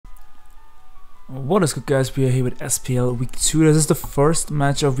What is good, guys? We are here with SPL Week 2. This is the first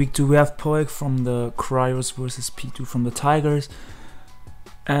match of Week 2. We have Poek from the Cryos versus P2 from the Tigers.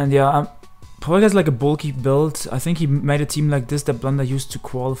 And yeah, Poek has like a bulky build. I think he made a team like this that Blunder used to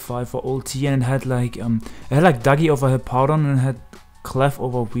qualify for OT, and it had like Dougie over Hippowdon and it had Clef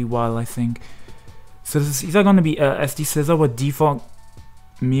over Weavile, I think. So this is either gonna be SD Scissor with Defog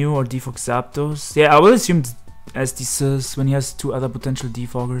Mew or Defog Zapdos. Yeah, I will assume SD Scissors when he has two other potential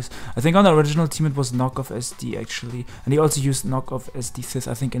defoggers. I think on the original team it was knockoff SD actually, and he also used knockoff SD Scissors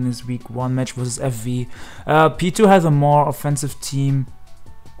I think in his week 1 match versus FV. P2 has a more offensive team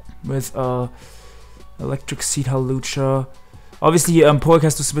with Electric Seed Halucha. Obviously Poek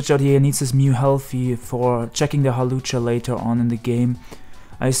has to switch out here, he needs his Mew healthy for checking the Halucha later on in the game.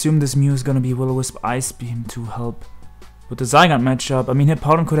 I assume this Mew is gonna be Will-O-Wisp Ice Beam to help with the Zygarde matchup. I mean,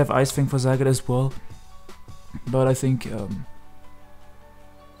 Hippowdon could have Ice Fang for Zygarde as well, but I think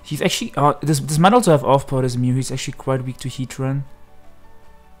he's actually this might also have off-power as Mew. He's actually quite weak to Heatran.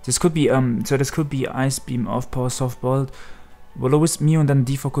 This could be this could be Ice Beam, off-power, soft-balled Will-O-Wisp Mew, and then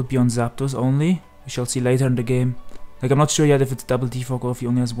defog could be on Zapdos only. We shall see later in the game. Like, I'm not sure yet if it's double defog or if he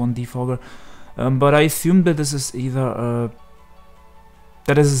only has one defogger. But I assume that this is either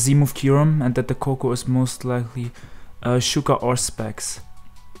that is a Z-move Kyurem, and that the Koko is most likely Shuka or Specs.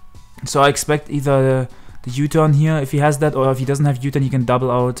 So I expect either the U-turn here, if he has that, or if he doesn't have U-turn, he can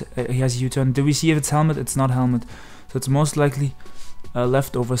double out. He has U-turn. Do we see if it's helmet? It's not helmet. So it's most likely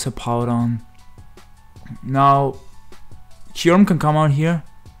leftovers Hippowdon. Now, Kyurem can come out here.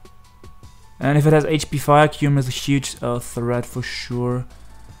 And if it has HP Fire, Kyurem is a huge threat for sure.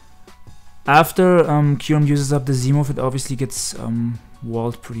 After Kyurem uses up the Z-move, it obviously gets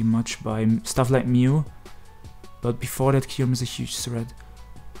walled pretty much by stuff like Mew. But before that, Kyurem is a huge threat.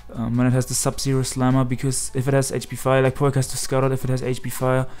 When it has the Sub-Zero Slammer, because if it has HP Fire, like Poek has to scout out if it has HP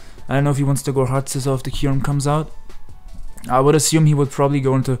Fire. I don't know if he wants to go Hard Scissor if the Kyurem comes out. I would assume he would probably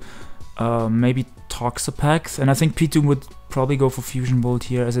go into maybe Toxapex, and I think P2 would probably go for Fusion Bolt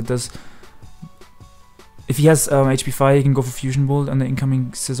here, as it does. If he has HP Fire, he can go for Fusion Bolt on the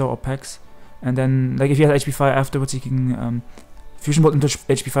incoming Scissor or Pex, and then like if he has HP Fire afterwards, he can Fusion Bolt into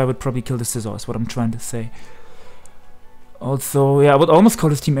HP Fire would probably kill the Scissor, is what I'm trying to say. Also, yeah, I would almost call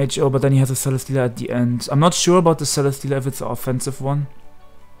this team HO, but then he has a Celesteela at the end. I'm not sure about the Celesteela if it's an offensive one.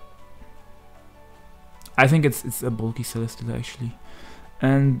 I think it's a bulky Celesteela actually.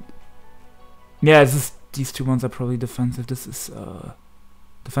 And yeah, these two ones are probably defensive. This is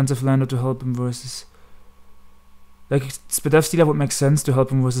defensive Lando to help him versus, like, Spadef Stealer would make sense to help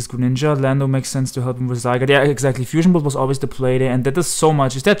him versus Greninja. Lando makes sense to help him versus Zygarde. Yeah, exactly. Fusion Bolt was always the play there, and that does so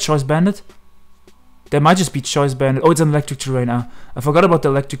much. Is that Choice Bandit? There might just be Choice Bandit. Oh, it's an electric terrain. I forgot about the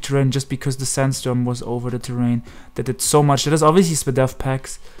electric terrain just because the Sandstorm was over the terrain. That did so much. That is obviously Spadef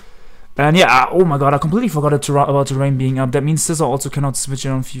packs. And yeah, oh my god, I completely forgot about terrain being up. That means Scissor also cannot switch it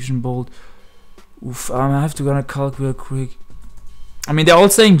on Fusion Bolt. Oof, I have to gonna calc real quick. I mean, they're all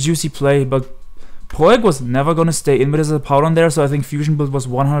saying juicy play, but Poek was never gonna stay in with his Hippowdon there, so I think Fusion Bolt was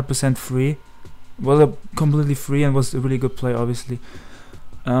 100% free. Was completely free and was a really good play, obviously.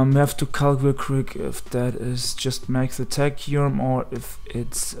 We have to calc real quick if that is just max attack Kyurem or if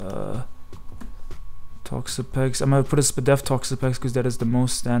it's Toxapex. I'm gonna put a Spadef Toxapex because that is the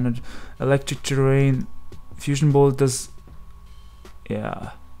most standard. Electric terrain, Fusion Bolt does,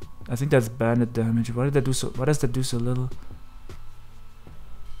 yeah, I think that's bandit damage. Why did that do so? Why does that do so little?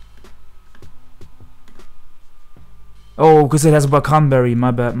 Oh, because it has Wakanberry. My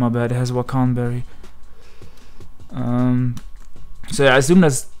bad, my bad. It has Wakanberry. So yeah, I assume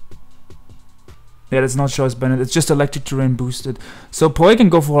that's not Choice Bandit. It's just electric terrain boosted. So Poek can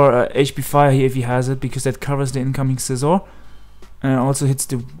go for HP Fire here if he has it, because that covers the incoming Scissor, and it also hits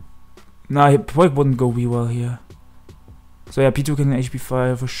the. Nah, Poek wouldn't go Weavile here. So yeah, P2 can HP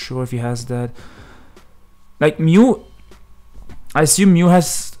Fire for sure if he has that. Like Mew, I assume Mew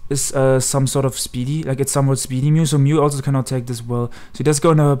is some sort of speedy, like it's somewhat speedy Mew, so Mew also cannot take this well. So he does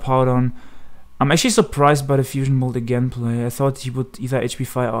go into a Hippowdon. I'm actually surprised by the Fusion Bolt again play. I thought he would either HP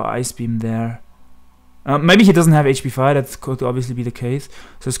Fire or Ice Beam there. Maybe he doesn't have HP Fire, that could obviously be the case.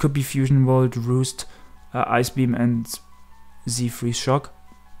 So this could be Fusion Bolt, Roost, Ice Beam, and Z Freeze Shock.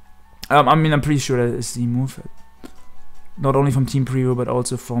 I mean, I'm pretty sure that is Z-move. Not only from Team Preview, but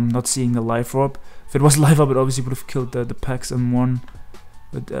also from not seeing the Life Orb. If it was Life Orb, it obviously would have killed the packs in one.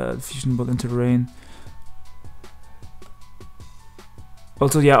 With Fusion Bolt into Rain.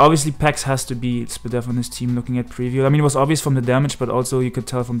 Also, yeah, obviously Pax has to be Spadef on his team looking at preview. I mean, it was obvious from the damage, but also you could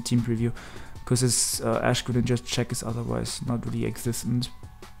tell from team preview, because his Ash couldn't just check is otherwise not really existent.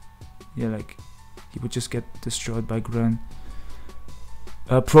 Yeah, like, he would just get destroyed by Gran.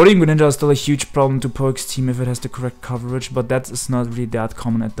 Protein Greninja is still a huge problem to Poek's team if it has the correct coverage, but that is not really that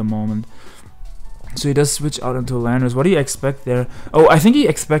common at the moment. So he does switch out into Landorus. What do you expect there? Oh, I think he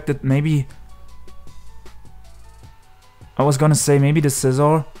expected maybe... I was gonna say maybe the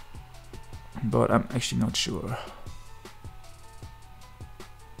Scizor, but I'm actually not sure.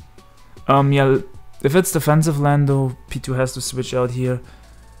 Yeah, if it's defensive Lando, P2 has to switch out here.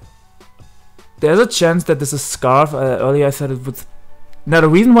 There's a chance that this is Scarf. Earlier I said it would... Now the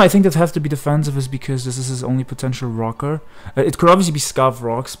reason why I think that has to be defensive is because this is his only potential rocker. It could obviously be Scarf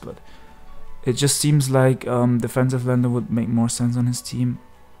Rocks, but it just seems like defensive Lando would make more sense on his team.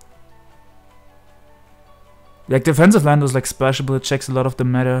 Like defensive Lando is like splashable, it checks a lot of the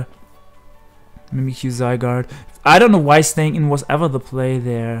meta. Mimikyu Zygarde. I don't know why staying in was ever the play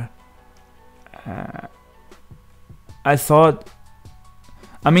there. I thought...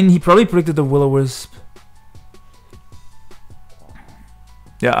 I mean, he probably predicted the Will-O-Wisp.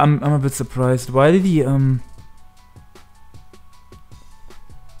 Yeah, I'm a bit surprised. Why did he I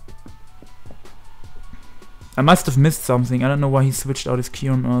must have missed something. I don't know why he switched out his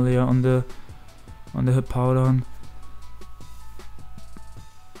Kyurem earlier on the Hippowdon.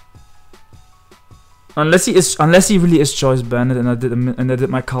 Unless he really is Choice Bandit and I did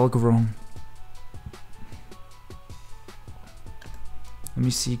my calc wrong. Let me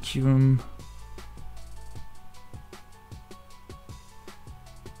see, Kyurem.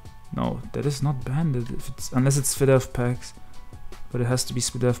 No, that is not banded if it's, unless it's Svidef packs. But it has to be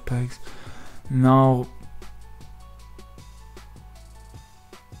Svidef packs. Now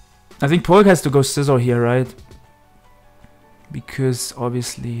I think Poek has to go Scizor here, right? Because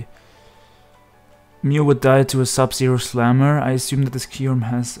obviously Mew would die to a Sub-Zero Slammer. I assume that this Kyurem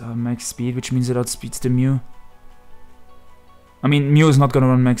has max speed, which means it outspeeds the Mew. I mean, Mew is not gonna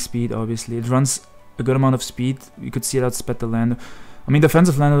run max speed, obviously. It runs a good amount of speed. You could see it outsped the Lando. I mean,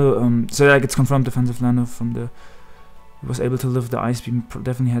 defensive Lando, so like it's confirmed defensive Lando from the... He was able to live the Ice Beam,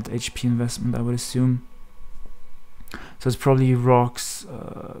 definitely had HP investment, I would assume. So it's probably Rocks,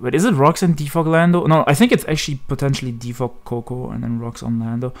 wait, is it Rocks and Defog Lando? No, I think it's actually potentially Defog Coco and then Rocks on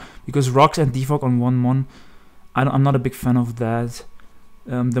Lando. Because Rocks and Defog on one Mon, I'm not a big fan of that.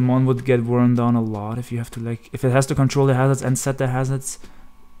 The Mon would get worn down a lot if you have to like, if it has to control the hazards and set the hazards.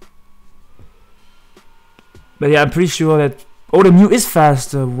 But yeah, I'm pretty sure that... Oh, the Mew is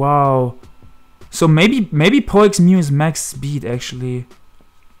faster, wow. So maybe Poek's Mew is max speed actually.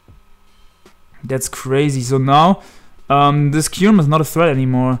 That's crazy. So now this Kyurem is not a threat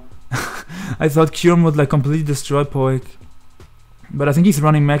anymore. I thought Kyurem would like completely destroy Poek. But I think he's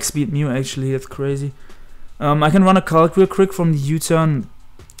running max speed Mew actually, that's crazy. I can run a calc real quick from the U-turn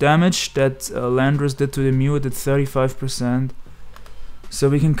damage that Landorus did to the Mew. It did 35%. So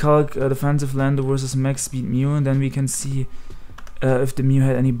we can calc defensive Lando versus max speed Mew, and then we can see if the Mew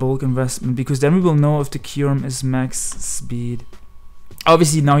had any bulk investment, because then we will know if the Kyurem is max speed.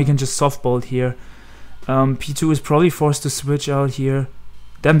 Obviously now he can just softball here. P2 is probably forced to switch out here.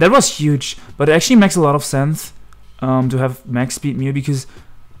 Damn, that was huge, but it actually makes a lot of sense to have max speed Mew, because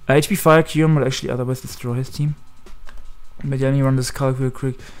HP Fire Kyurem would actually otherwise destroy his team. But yeah, let me run this calc real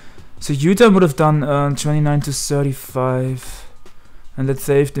quick. So U-turn would have done 29 to 35, and let's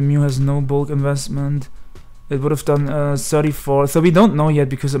say if the Mew has no bulk investment, it would have done 34. So we don't know yet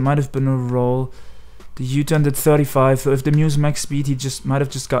because it might have been a roll. The U-turn did 35, so if the Mew's max speed, he just might have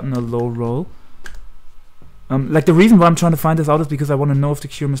just gotten a low roll. Like the reason why I'm trying to find this out is because I want to know if the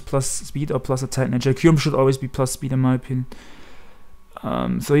Kyurem is plus speed or plus attack nature. Kyurem should always be plus speed in my opinion.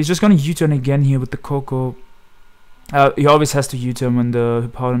 So he's just gonna U-turn again here with the Coco. He always has to U-turn when the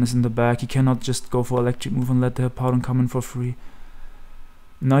Hippowdon is in the back. He cannot just go for electric move and let the Hippowdon come in for free.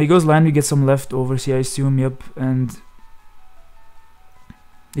 Now he goes land, we get some leftovers here, I assume, yep, and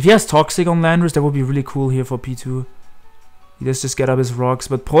if he has Toxic on Landorus, that would be really cool here for P2. He does just get up his rocks,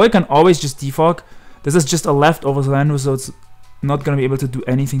 but Poek can always just defog. This is just a leftovers Landorus, so it's not gonna be able to do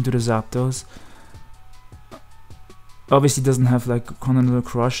anything to the Zapdos. Obviously doesn't have like Continental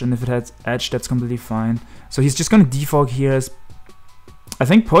Crush, and if it had Edge, that's completely fine. So he's just gonna defog here as... I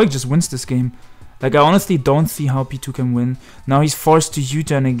think Poek just wins this game. Like, I honestly don't see how P2 can win. Now he's forced to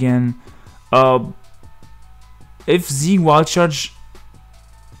U-turn again. If Z Wild Charge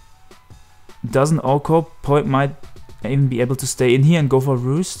doesn't OHKO, Poek might even be able to stay in here and go for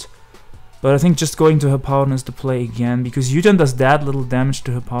Roost. But I think just going to Hippowdon is the play again, because U-turn does that little damage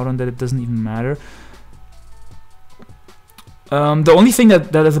to Hippowdon that it doesn't even matter. The only thing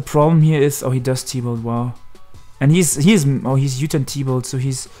that is a problem here is... Oh, he does T-Bolt, wow. And he's U-turn T-Bolt, so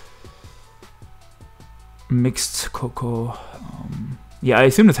he's... Mixed Coco. Yeah, I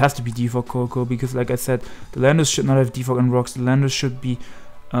assume it has to be defog Coco, because like I said, the Landers should not have defog and rocks. The Landers should be...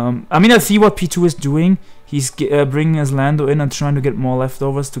 I mean, I see what P2 is doing. He's bringing his Lando in and trying to get more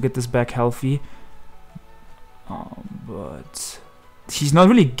leftovers to get this back healthy. But he's not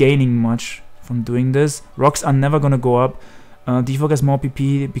really gaining much from doing this. Rocks are never gonna go up. Defog has more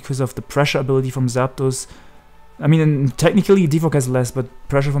PP because of the pressure ability from Zapdos. I mean, technically defog has less, but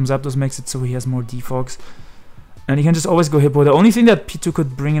pressure from Zapdos makes it so he has more defogs. And he can just always go Hippo. The only thing that P2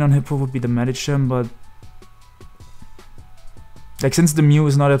 could bring in on Hippo would be the Medicham, but... like, since the Mew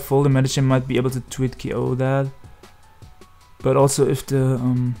is not at full, the Medicham might be able to 2-hit KO that. But also if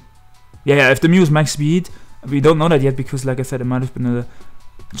the... if the Mew is max speed, we don't know that yet because, like I said, it might have been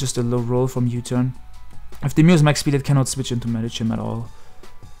just a low roll from U-turn. If the Mew is max speed, it cannot switch into Medicham at all.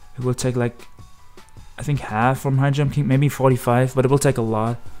 It will take, like, I think half from High Jump King, maybe 45, but it will take a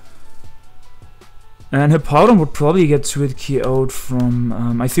lot. And Hippowdon would probably get 2-hit KO'd from...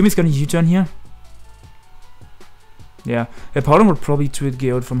 I assume he's gonna U-turn here. Yeah, Hippowdon would probably 2-hit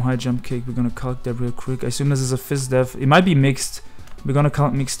KO'd from High Jump Kick. We're gonna calc that real quick. I assume this is a Fizz Def. It might be mixed. We're gonna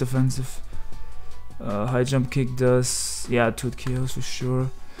count mixed defensive. High Jump Kick does... yeah, 2-hit KOs for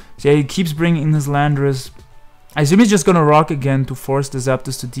sure. So yeah, he keeps bringing in his Landorus. I assume he's just gonna rock again to force the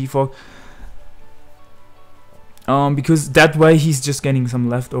Zapdos to defog. Because that way he's just getting some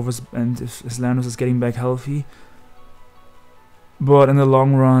leftovers, and if his Landorus is getting back healthy. But in the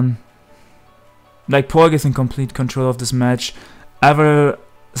long run, like, Poek is in complete control of this match. Ever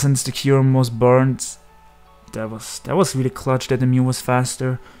since the Kyurem was burned, that was really clutch that the Mew was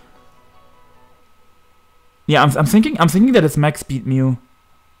faster. Yeah, I'm thinking that it's max speed Mew.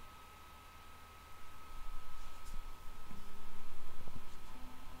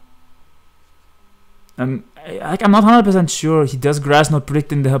 I'm not 100% sure. He does Grass Knot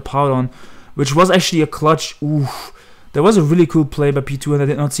predicting the Hippowdon, which was actually a clutch. Oof. That was a really cool play by P2, and I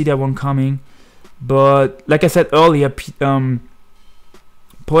did not see that one coming. But like I said earlier, Poek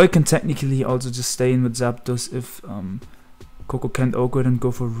can technically also just stay in with Zapdos if Coco can't Oko it and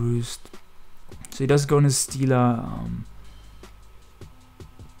go for Roost. So he does go in his Steela.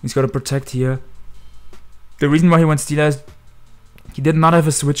 He's got to protect here. The reason why he went Steela is he did not have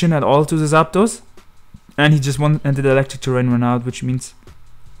a switch in at all to the Zapdos. And he just entered the Electric Terrain run out, which means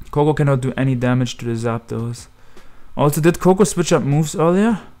Coco cannot do any damage to the Zapdos. Also, did Coco switch up moves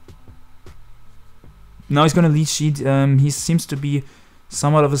earlier? Now he's gonna Leech Seed. He seems to be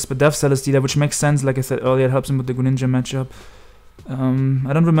somewhat of a Spadef Celesteela, which makes sense. Like I said earlier, it helps him with the Greninja matchup.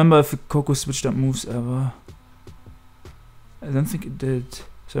 I don't remember if Coco switched up moves ever. I don't think it did.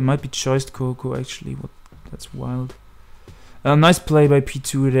 So it might be choiced Coco actually. That's wild. Nice play by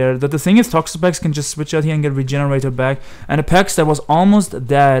P2 there. The thing is, Toxapex can just switch out here and get Regenerator back. And a Pex that was almost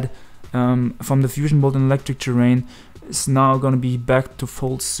dead from the Fusion Bolt and Electric Terrain is now gonna be back to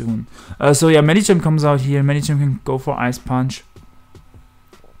full soon. So yeah, Medicham comes out here. Medicham can go for Ice Punch.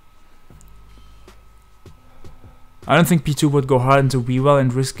 I don't think P2 would go hard into Weavile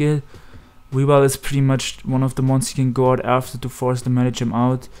and risk it. Weavile is pretty much one of the ones he can go out after to force the Medicham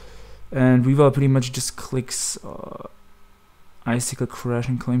out. And Weavile pretty much just clicks Icicle Crash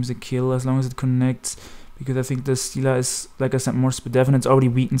and claims the kill as long as it connects, because I think the Steela is, like I said, more Spadef and it's already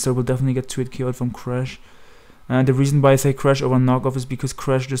weakened, so we'll definitely get 2-hit KO'd from Crash. And the reason why I say Crash over Knockoff is because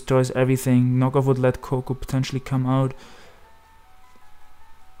Crash destroys everything. Knockoff would let Coco potentially come out.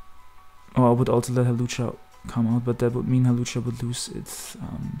 Oh, I would also let Halucha come out, but that would mean Halucha would lose its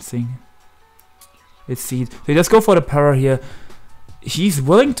its seed. So let's go for the Para here. He's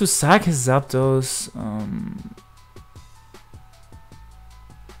willing to sack his Zapdos.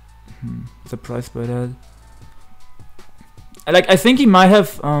 Surprised by that. Like, I think he might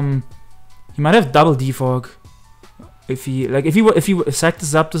have double defog if he sacked the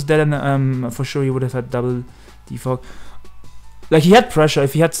Zapdos dead, and for sure he would have had double defog. Like, he had pressure.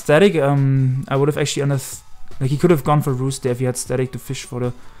 If he had static, I would have actually like, he could have gone for Roost there if he had static to fish for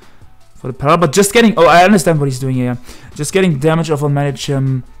the Para. But just getting, oh, I understand what he's doing here. Just getting damage off on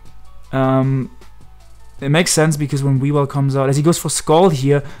Medicham. It makes sense because when Weavile comes out, as he goes for Scald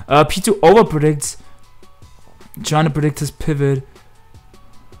here, P2 over predicts, trying to predict his pivot,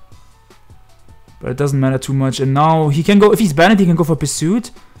 but it doesn't matter too much. And now he can go, if he's banned, he can go for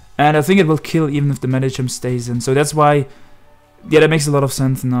Pursuit, and I think it will kill even if the Medicham stays in. So that's why, yeah, that makes a lot of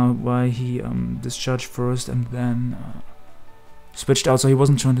sense now why he discharged first and then switched out. So he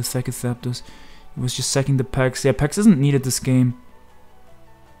wasn't trying to sack his Zapdos, he was just sacking the Pex. Yeah, Pex isn't needed this game.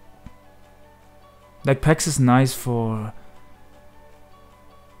 Like, Pex is nice for...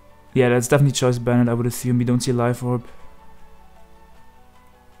 yeah, that's definitely Choice Banned, I would assume. We don't see a Life Orb.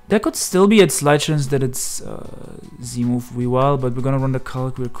 There could still be a slight chance that it's Z move Weavile, but we're gonna run the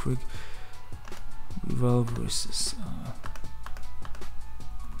calc real quick. Weavile versus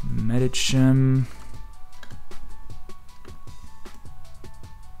Medicham.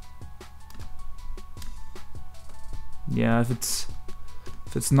 Yeah, if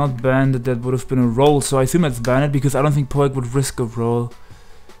it's not banned, that would have been a roll. So I assume it's banned because I don't think Poek would risk a roll.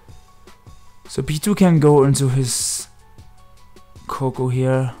 So P2 can go into his Coco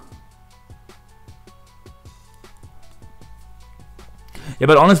here. Yeah,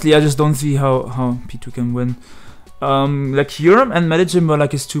 but honestly, I just don't see how P2 can win. Like Kyurem and Medicham were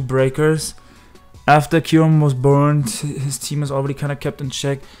like his two breakers. After Kyurem was burned, his team is already kind of kept in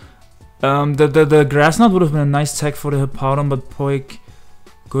check. The Grass Knot would have been a nice tech for the Hippowdon, but Poek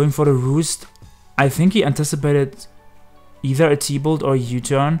going for the Roost. I think he anticipated either a T-Bolt or a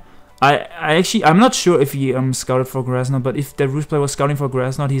U-turn. I'm not sure if he scouted for Grass Knot, but if the Roost player was scouting for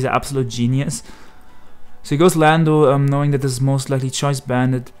Grass Knot, he's an absolute genius. So he goes Lando, knowing that this is most likely Choice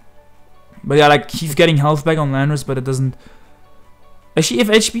Bandit. But yeah, like he's getting health back on Landorus, but it doesn't. Actually, if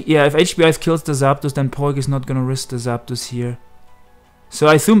HBI kills the Zapdos, then Poek is not gonna risk the Zapdos here. So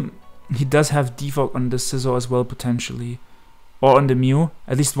I assume he does have defog on the Scizor as well potentially, or on the Mew,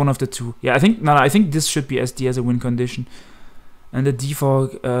 at least one of the two. Yeah, I think this should be SD as a win condition, and the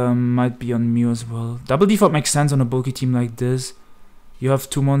defog might be on Mew as well. Double defog makes sense on a bulky team like this. You have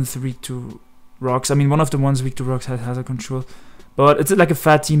 2 Mons, 3 to Rocks. I mean, one of the ones weak to Rocks has hazard control, but it's like a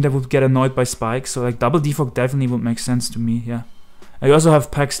fat team that would get annoyed by spikes. So like double defog definitely would make sense to me. Yeah, and you also have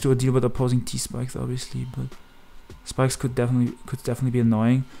packs to deal with opposing T spikes, obviously, but spikes could definitely be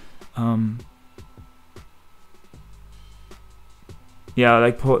annoying. Yeah,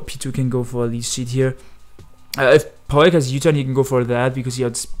 like P2 can go for a lead sheet here. If Poek has U-turn, he can go for that because he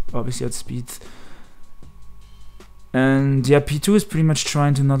obviously outspeeds. And yeah, P2 is pretty much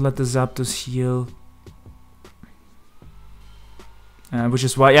trying to not let the Zapdos heal, which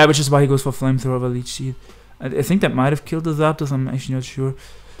is why he goes for Flamethrower over lead sheet. I think that might have killed the Zapdos. I'm actually not sure.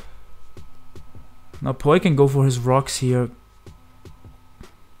 Now Poek can go for his rocks here.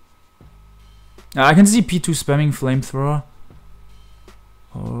 I can see P2 spamming Flamethrower.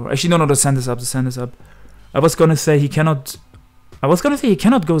 Or actually, no, the sand is up. The sand is up. I was gonna say he cannot go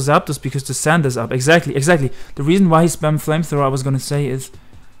Zapdos because the sand is up. Exactly. The reason why he spammed Flamethrower, I was gonna say, is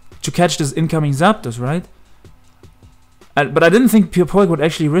to catch this incoming Zapdos, right? But I didn't think Poek would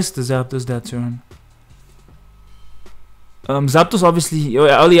actually risk the Zapdos that turn. Zapdos obviously,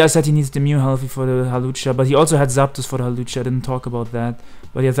 earlier I said he needs the Mew healthy for the Halucha, but he also had Zapdos for the Halucha. I didn't talk about that.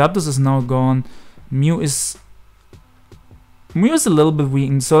 But yeah, Zapdos is now gone. Mew is a little bit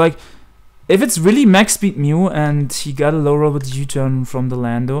weakened. So like, if it's really max speed Mew and he got a low roll with U-turn from the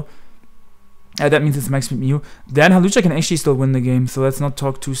Lando, that means it's max speed Mew, then Halucha can actually still win the game. So let's not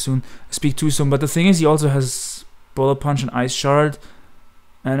speak too soon. But the thing is, he also has Bullet Punch and Ice Shard,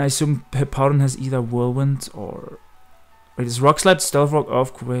 and I assume Hippowdon has either Whirlwind or wait, it's Rock Slide, Stealth Rock,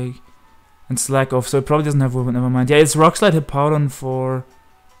 Earthquake, and Slack Off. So it probably doesn't have Whirlwind. Never mind. Yeah, it's Rock Slide, Hippowdon for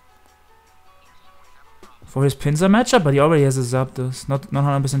his Pinsir matchup, but he already has a Zapdos. Not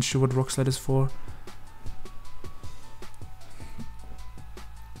 100% sure what Rock Slide is for.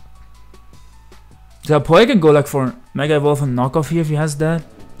 So Poek can go like for Mega Evolve and Knockoff here if he has that.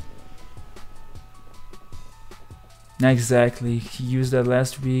 Exactly, he used that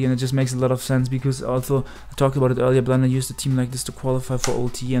last week and it just makes a lot of sense because also, I talked about it earlier, Blender used a team like this to qualify for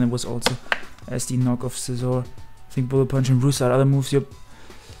OT and it was also SD Knockoff Scizor. I think Bullet Punch and Roost are other moves, yep.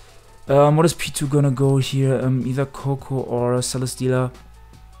 What is P2 gonna go here? Either Coco or Celesteela.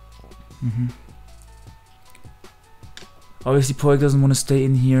 Obviously Poek doesn't want to stay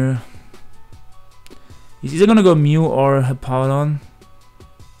in here. He's either gonna go Mew or Hippowdon.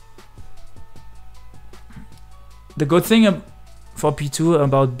 The good thing for P2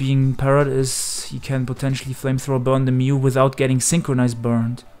 about being Parrot is he can potentially Flamethrower burn the Mew without getting synchronized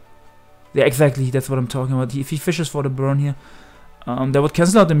burned. Yeah, exactly, that's what I'm talking about. If he fishes for the burn here, that would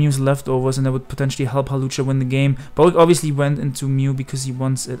cancel out the Mew's leftovers and that would potentially help Halucha win the game. Poek obviously went into Mew because he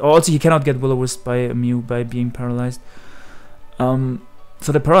wants it. Also, he cannot get Will-O-Wisp by a Mew by being paralyzed. So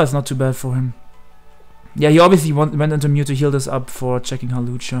the Para is not too bad for him. Yeah, he obviously went into Mew to heal this up for checking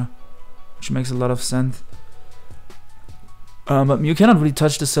Halucha, which makes a lot of sense. But Mew cannot really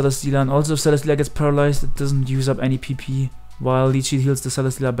touch the Celesteela, and also if Celesteela gets paralyzed, it doesn't use up any PP, while Leech Seed heals the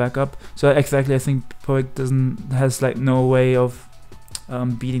Celesteela back up. So exactly, I think Poek has like no way of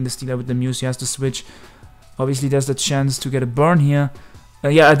beating the Steela with the Mew, so he has to switch. Obviously there's the chance to get a burn here.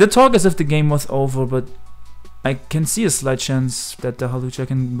 Yeah, I did talk as if the game was over, but I can see a slight chance that the Halucha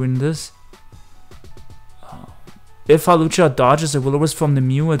can win this. if Hawlucha dodges a Will-O-Wisp from the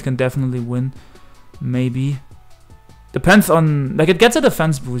Mew, it can definitely win. Maybe. Depends on, like, it gets a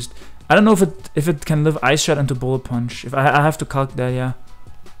defense boost. I don't know if it can live Ice Shot into Bullet Punch. If I have to calc that, yeah.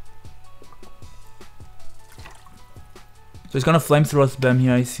 So he's gonna Flamethrower spam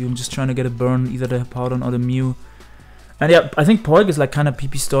here, I assume, just trying to get a burn, either the Hippowdon or the Mew. And yeah, I think Poek is like kind of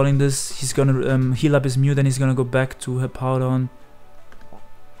PP stalling this. He's gonna heal up his Mew, then he's gonna go back to Hippowdon.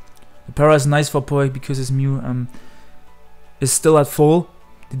 The para is nice for Poek because his Mew is still at full.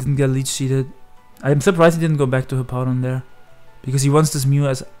 He didn't get leech seeded. I'm surprised he didn't go back to Hippowdon there, because he wants this Mew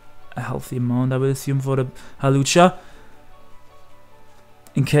as a healthy amount, I would assume, for the Hawlucha.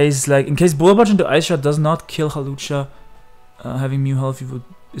 In case Bullet Punch into Ice Shot does not kill Hawlucha, having Mew healthy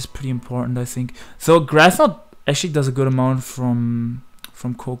is pretty important, I think. So Grass Knot actually does a good amount from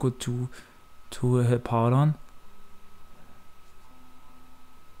Koko to Hippowdon.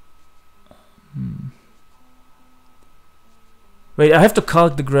 Wait, I have to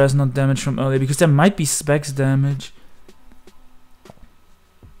calc the Grass Knot damage from earlier, because there might be Specs damage.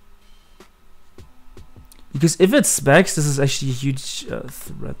 Because if it's Specs, this is actually a huge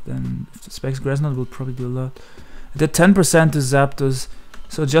threat. Then if the Specs Grass Knot will probably do a lot. I did 10% to Zapdos,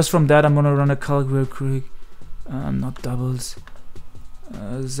 so just from that I'm gonna run a calc real quick. Not doubles.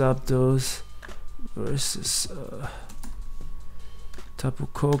 Zapdos versus Tapu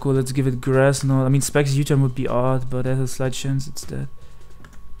Koko. Let's give it Grass Knot. I mean, Specs U-turn would be odd, but there's a slight chance it's dead.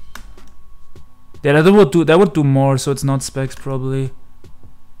 Yeah, that would do more, so it's not Specs probably.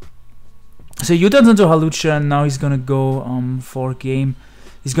 So U-turns into Hawlucha, and now he's gonna go for game.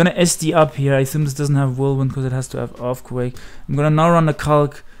 He's gonna SD up here. I assume this doesn't have Whirlwind because it has to have Earthquake. I'm gonna now run a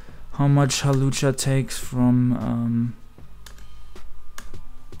calc how much Hawlucha takes from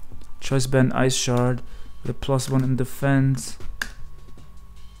Choice Band Ice Shard with a +1 in defense.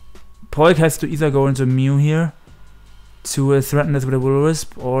 Poek has to either go into Mew here to threaten it with a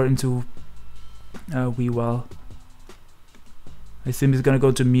Will-O-Wisp, or into Weavile. I assume he's gonna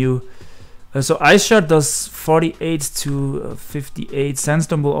go to Mew. So Ice Shard does 48 to 58.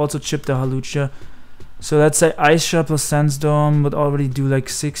 Sandstorm will also chip the Hawlucha. So let's say Ice Shard plus Sandstorm would already do like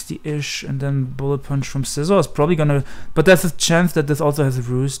 60-ish, and then Bullet Punch from Scizor is probably gonna... But there's a chance that this also has a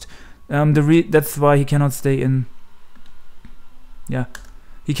Roost. That's why he cannot stay in. Yeah.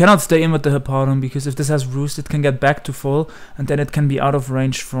 He cannot stay in with the Hippowdon, because if this has Roost, it can get back to full, and then it can be out of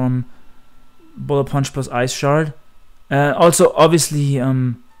range from Bullet Punch plus Ice Shard. Also, obviously...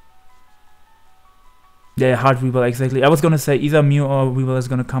 yeah, hard Weavile, exactly. I was gonna say either Mew or Weavile is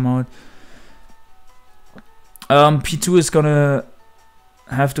gonna come out. P2 is gonna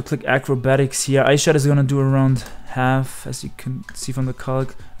have to click Acrobatics here. Ice Shot is gonna do around half, as you can see from the calc.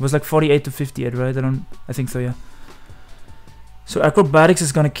 It was like 48 to 58, right? I think so, yeah. So Acrobatics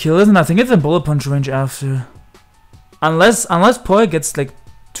is gonna kill it, and I think it's in Bullet Punch range after. Unless Poek gets like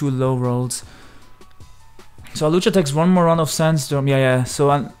 2 low rolls. So Hawlucha takes 1 more round of Sandstorm. Yeah.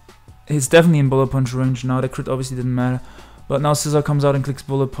 So he's definitely in Bullet Punch range now. The crit obviously didn't matter. But now Scizor comes out and clicks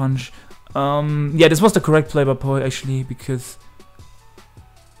Bullet Punch. Yeah, this was the correct play by Poek actually, because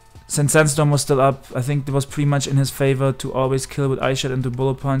since Sandstorm was still up, I think it was pretty much in his favor to always kill with Ice Shot into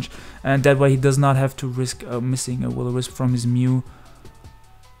Bullet Punch, and that way he does not have to risk missing a Will-O-Wisp from his Mew.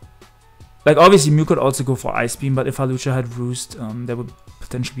 Like, obviously Mew could also go for Ice Beam, but if Hawlucha had Roost, that would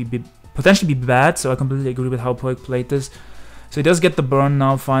potentially be bad, so I completely agree with how Poek played this. So he does get the burn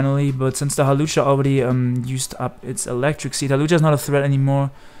now finally, but since the Hawlucha already used up its Electric Seed, Hawlucha is not a threat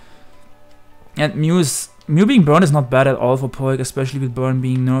anymore. And Mew being burned is not bad at all for Poek, especially with burn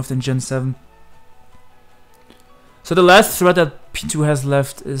being nerfed in Gen 7. So the last threat that P2 has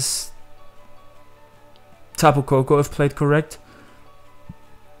left is Tapu Koko, if played correct.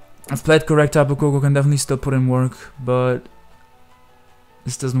 If played correct, Tapu Koko can definitely still put in work, but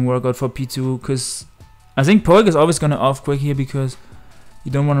this doesn't work out for P2, because I think Poek is always going to Earthquake here, because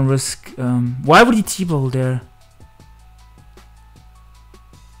you don't want to risk... why would he T-Ball there?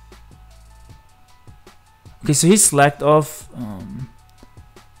 Okay, so he slacked off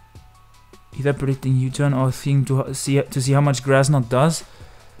either predicting U-turn or seeing to see how much Grass Knot does.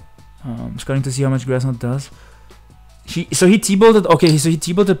 Starting to see how much Grass Knot does. So he T-bolted. Okay, so he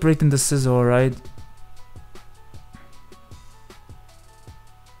T-bolted predicting the Scizor, right?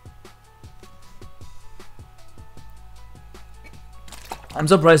 I'm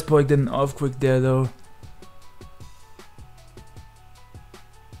surprised Poek didn't Earthquake there though.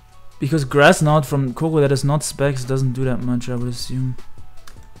 Because Grass Knot from Koko that is not Specs doesn't do that much, I would assume.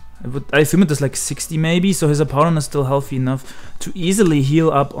 I assume it does like 60 maybe, so his opponent is still healthy enough to easily heal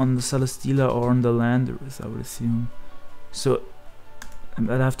up on the Celesteela or on the Landorus, I would assume. So I'd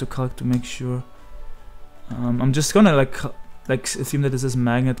have to calc to make sure. I'm just gonna like assume that this is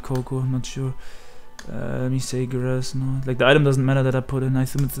magnet cocoa. I'm not sure. Let me say grass. No, like the item doesn't matter that I put in. I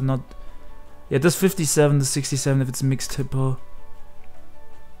assume it's not. Yeah, it does 57 to 67 if it's mixed hippo.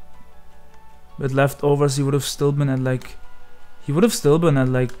 But leftovers, he would have still been at like. He would have still been at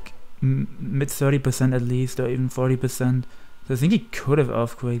like mid 30% at least, or even 40%. So I think he could have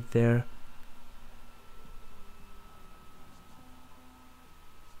earthquake there.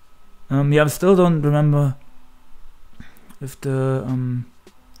 Yeah, I still don't remember if the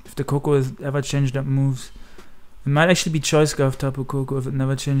Coco has ever changed up moves. It might actually be Choice Scarf Tapu Koko if it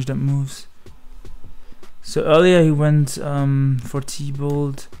never changed up moves. So earlier he went for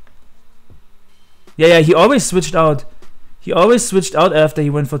T-Bolt. Yeah, he always switched out. He always switched out after he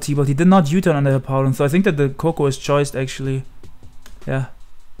went for T-Bolt. He did not U-turn under Hippowdon, so I think that the Coco is choiced actually. Yeah.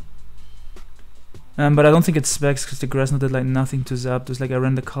 But I don't think it specs because the Grass Knot did like nothing to Zapdos. Like I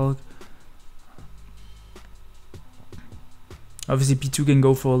ran the Calc. Obviously P2 can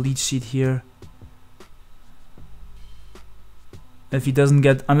go for a Leech Seed here. If he doesn't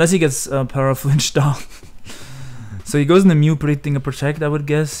get, unless he gets Para flinched down. So he goes in the Mew predicting a Protect, I would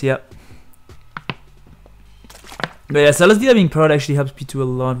guess, yeah. But yeah, Celestia being Parrot actually helps P2 a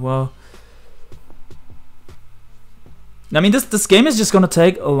lot, wow. I mean, this game is just gonna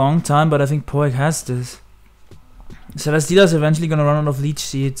take a long time, but I think Poek has this. Celestia is eventually gonna run out of Leech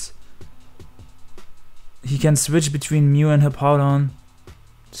Seeds. He can switch between Mew and Hippowdon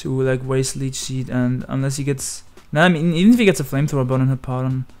to like waste Leech Seed, and unless he gets... No, I mean, even if he gets a Flamethrower burn on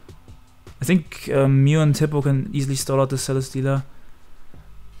Hippowdon, I think Mew and Hippo can easily stall out the Celesteela.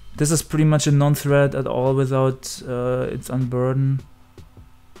 This is pretty much a non-threat at all without its Unburden.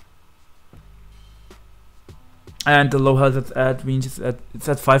 And the low health at range is at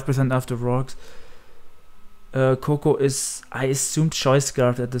 5% after rocks. Coco is, I assume, Choice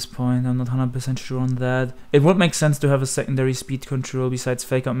Scarfed at this point. I'm not 100% sure on that. It would make sense to have a secondary speed control besides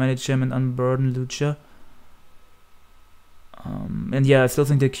Fake Out Medicham and Unburden Lucha. And yeah, I still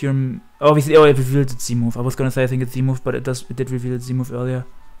think the Cure... Obviously, oh, it revealed its Z-move. I was gonna say I think it's Z-move, but it did reveal its Z-move earlier.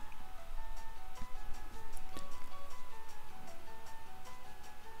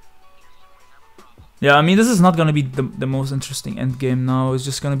 Yeah, I mean, this is not gonna be the most interesting endgame now. It's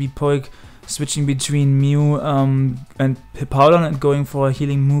just gonna be Poek switching between Mew and Hippowdon and going for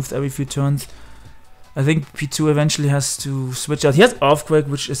healing moves every few turns. I think P2 eventually has to switch out. He has Earthquake,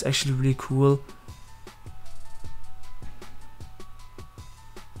 which is actually really cool.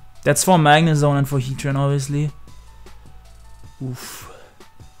 That's for Magnet Zone and for Heatran, obviously. Oof.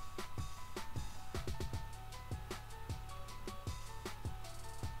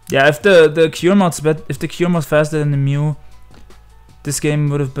 Yeah, if the Cure Mod's faster than the Mew, this game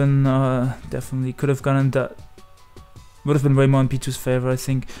would have been definitely could have gone in that would have been way more in P2's favor, I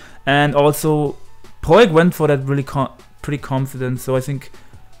think. And also, Poek went for that really pretty confident, so I think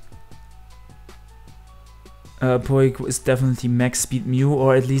Poek is definitely max speed Mew,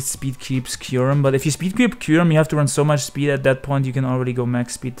 or at least speed creeps Kyurem. But if you speed creep Kyurem, you have to run so much speed at that point you can already go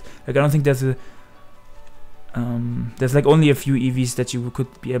max speed. Like I don't think there's like only a few EVs that you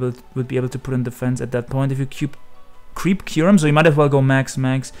would be able to put in defense at that point if you creep Kyurem, so you might as well go max.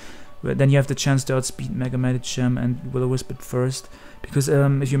 But then you have the chance to outspeed Mega Medicham and Will-O-Wisp it first, because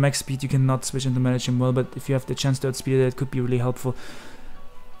if you max speed you cannot switch into Medicham well, but if you have the chance to outspeed it, it could be really helpful.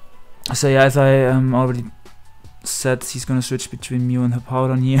 So yeah, as I already said, he's gonna switch between Mew and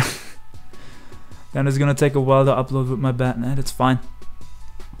Hippowdon here. And it's gonna take a while to upload with my bad net, it's fine.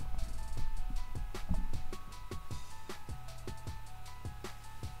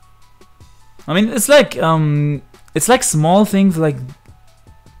 I mean, it's like small things like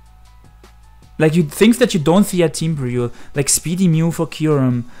you things that you don't see at Team Preview, like Speedy Mew for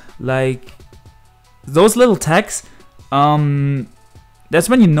Kyurem, like those little tags. That's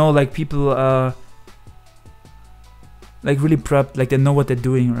when you know like people are like really prepped, like they know what they're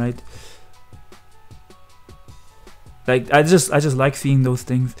doing, right? Like I just like seeing those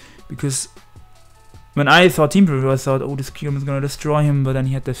things, because when I thought Team Preview, I thought, oh, this Kyurem is gonna destroy him, but then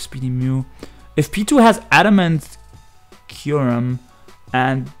he had the Speedy Mew. If P2 has Adamant Kyurem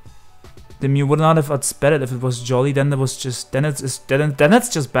and the Mew would not have outsped it if it was Jolly, then that's just bad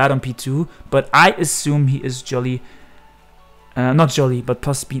on P2. But I assume he is Jolly, not Jolly, but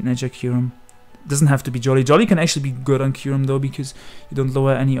plus Speed Nature Kyurem. Doesn't have to be Jolly. Jolly can actually be good on Kyurem though, because you don't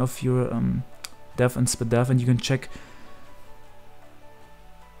lower any of your Def and Spadef, and you can check.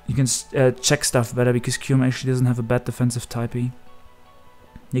 You can check stuff better because Kyurem actually doesn't have a bad defensive typing.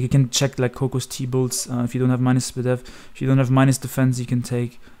 Like you can check like Coco's T-Bolts if you don't have minus Spadef. If you don't have minus defense, you can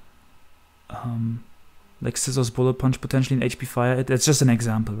take like Scissors Bullet Punch potentially in HP Fire. That's just an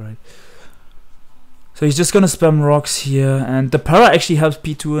example, right? So he's just gonna spam rocks here, and the para actually helps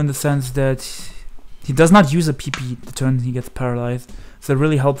P2 in the sense that he does not use a PP the turn he gets paralyzed. So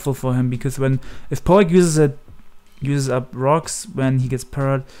really helpful for him, because if Poek uses up rocks when he gets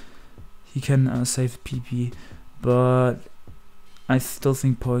parried, he can save PP. But I still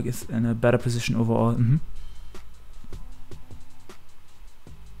think Poek is in a better position overall.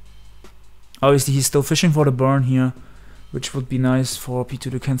 Obviously he's still fishing for the burn here, which would be nice for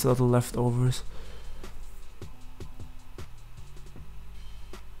P2 to cancel out the leftovers.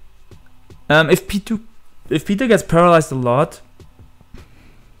 If P2 gets paralyzed a lot,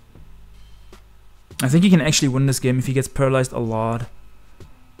 I think he can actually win this game if he gets paralyzed a lot.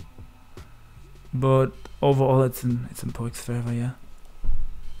 But overall, it's in Poek's favor, yeah.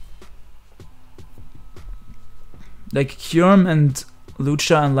 Like Kyurem and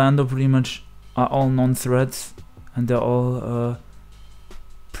Lucha and Lando pretty much are all non-threats, and they're all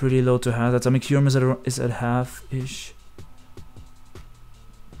pretty low to hazards. I mean, Kyurem is at half-ish.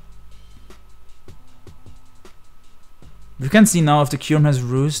 You can see now if the Kyurem has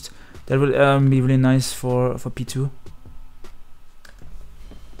Roost, that would be really nice for P2.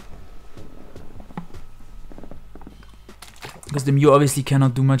 Because the Mew obviously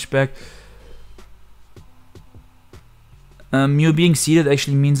cannot do much back. Mew being seeded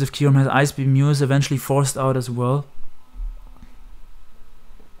actually means if Kyurem has Ice Beam, Mew is eventually forced out as well.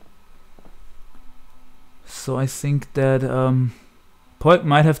 So I think that Poek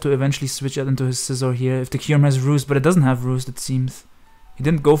might have to eventually switch out into his Scizor here if the Kyurem has Roost, but it doesn't have Roost, it seems. He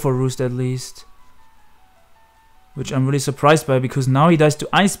didn't go for Roost at least. Which I'm really surprised by, because now he dies to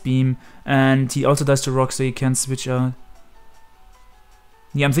Ice Beam and he also dies to Rock, so he can't switch out.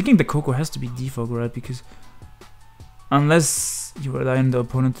 Yeah, I'm thinking the Koko has to be defog, right? Because unless you rely on the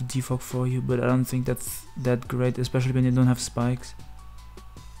opponent to defog for you, but I don't think that's that great, especially when you don't have spikes.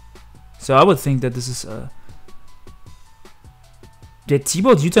 So I would think that this is the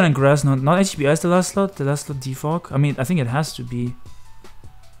T-Bot, U-Turn and Grass, not HBI is the last slot defog? I mean, I think it has to be.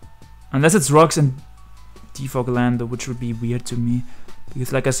 Unless it's Rocks and defog Lando, which would be weird to me.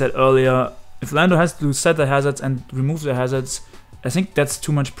 Because like I said earlier, if Lando has to set the hazards and remove the hazards, I think that's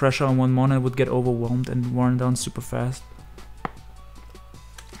too much pressure on one mon and would get overwhelmed and worn down super fast.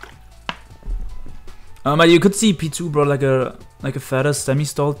 But you could see P2 brought like a fatter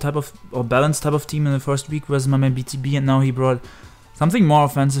semi-stall type of, or balanced type of team in the first week versus my main BTB, and now he brought something more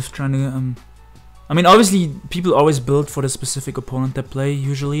offensive, trying to I mean, obviously people always build for the specific opponent they play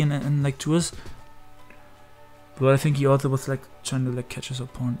usually in like tours, but I think he also was like trying to like catch his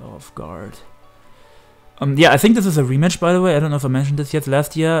opponent off guard. Yeah, I think this is a rematch, by the way. I don't know if I mentioned this yet.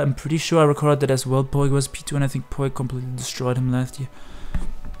 Last year, I'm pretty sure I recorded that as well. Poek was P2, and I think Poek completely destroyed him last year.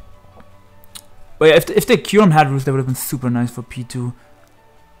 But yeah, if the Kyurem had Roost, that would have been super nice for P2.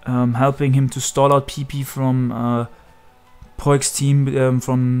 Helping him to stall out PP from Poek's team,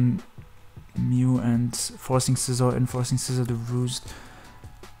 from Mew, and forcing Scizor to Roost.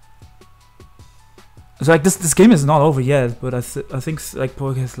 So like this game is not over yet, but I think like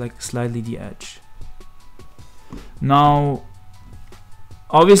Poek has like slightly the edge. Now,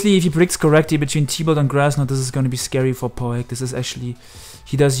 obviously, if he predicts correctly between T-Bot and Grass Knot, this is going to be scary for Poek. This is actually,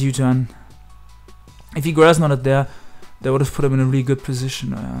 he does U-turn. If he Grass Knotted there, that would have put him in a really good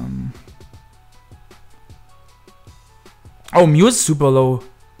position. Oh, Mew is super low.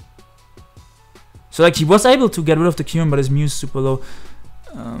 So like he was able to get rid of the Kyurem, but his Mew is super low.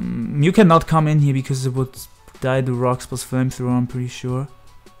 Mew cannot come in here because it would die to Rocks plus Flamethrower, I'm pretty sure.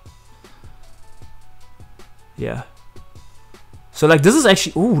 Yeah. So like this is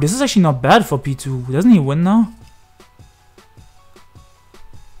actually not bad for P2. Doesn't he win now?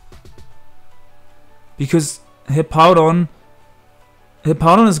 Because Hippowdon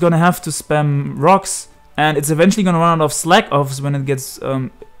is gonna have to spam Rocks, and it's eventually gonna run out of Slack Offs when it gets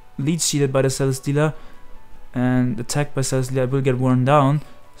lead sheeted by the Celesteela and attacked by Celesteela. It will get worn down,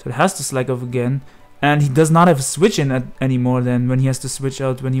 so it has to Slack Off again. And he does not have a switch in anymore then when he has to switch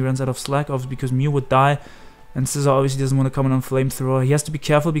out when he runs out of Slack Offs, because Mew would die. And Scizor obviously doesn't want to come in on Flamethrower. He has to be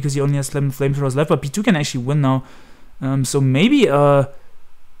careful because he only has 11 Flamethrowers left, but P2 can actually win now. So maybe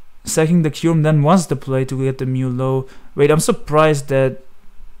sacking the Kyurem then was the play to get the Mew low. Wait, I'm surprised that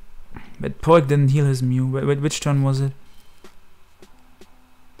Poek didn't heal his Mew. Wait, which turn was it?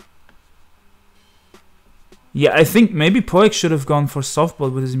 Yeah, I think maybe Poek should have gone for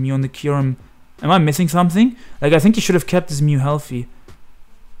softball with his Mew on the Kyurem. Am I missing something? Like, I think he should have kept his Mew healthy.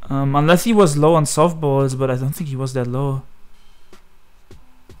 Unless he was low on softballs, but I don't think he was that low.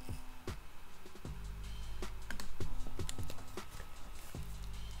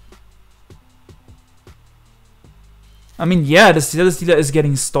 I mean, yeah, the Celesteela is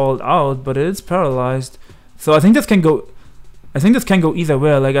getting stalled out, but it's paralyzed. So I think this can go. I think this can go either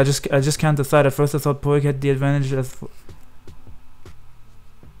way. Like I just can't decide. At first I thought Poek had the advantage. Yeah,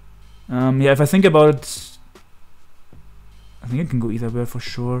 if I think about it, I think it can go either way for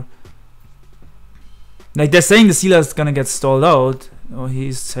sure. Like they're saying the Sealer is gonna get stalled out, or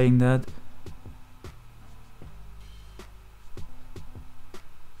he's saying that.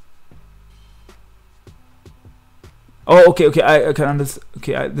 Oh, okay, I can understand.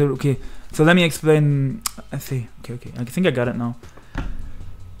 Okay, so let me explain. I see. Okay, I think I got it now.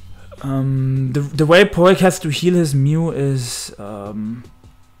 The way Poek has to heal his Mew is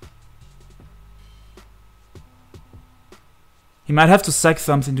he might have to sack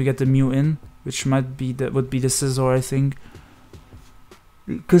something to get the Mew in, which would be the Scissor, I think.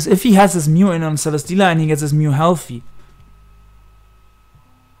 Because if he has his Mew in on Celesteela and he gets his Mew healthy,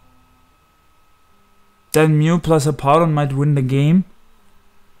 then Mew plus a Pardon might win the game.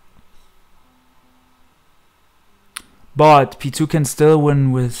 But P2 can still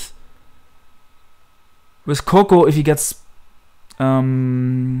win with Coco if he gets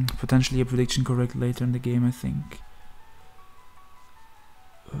potentially a prediction correct later in the game, I think.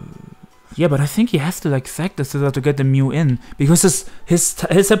 Yeah, but I think he has to like sack the Scissor to get the Mew in, because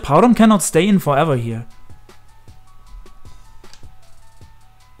his Pardon cannot stay in forever here.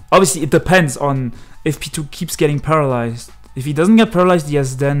 Obviously, it depends on if P2 keeps getting paralyzed. If he doesn't get paralyzed,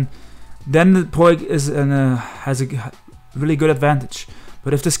 yes, then the Poek is has a really good advantage.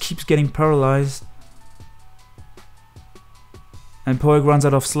 But if this keeps getting paralyzed and Poek runs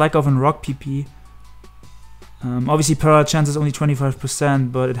out of Slack Off and Rock PP, obviously para chance is only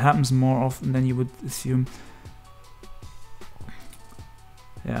 25%, but it happens more often than you would assume.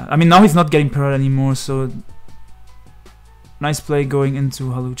 Yeah, I mean now he's not getting para anymore, so nice play going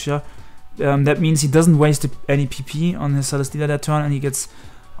into Hawlucha. That means he doesn't waste any PP on his Celesteela that turn, and he gets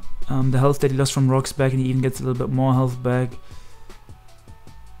the health that he lost from rocks back, and he even gets a little bit more health back.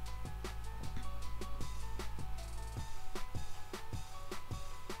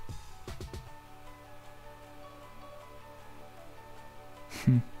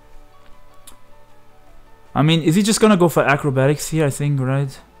 I mean, is he just gonna go for acrobatics here, I think,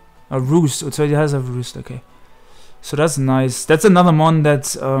 right? A roost, so he has a roost, okay. So that's nice. That's another mon that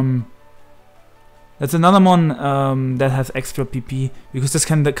has extra PP, because this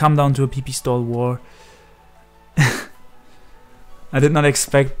can come down to a PP stall war. I did not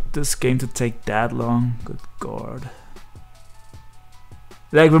expect this game to take that long. Good god.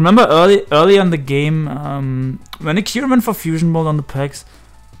 Like, remember early in the game, when the Cure went for Fusion Bolt on the packs,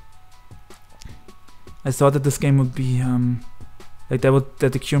 I thought that this game would be like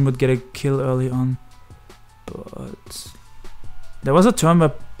that the Cure would get a kill early on. But there was a turn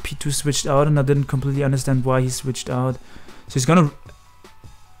where P2 switched out, and I didn't completely understand why he switched out. So he's gonna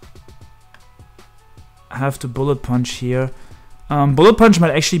have to Bullet Punch here. Bullet Punch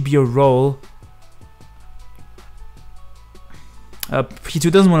might actually be a roll.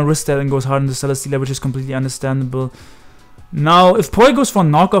 P2 doesn't want to risk that and goes hard into Celesteela, which is completely understandable. Now, if Poek goes for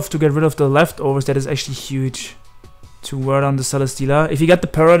knockoff to get rid of the leftovers, that is actually huge to wear down the Celesteela. If he got the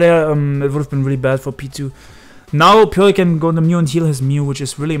para there, it would have been really bad for P2. Now Poek can go to Mew and heal his Mew, which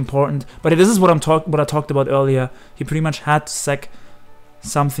is really important. But this is what I talked about earlier. He pretty much had to sack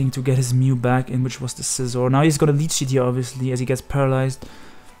something to get his Mew back in, which was the Scissor. Now he's got a lead sheet here, obviously, as he gets paralyzed.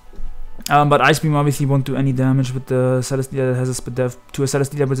 But Ice Beam obviously won't do any damage with the Celesteela that has a Spadef to a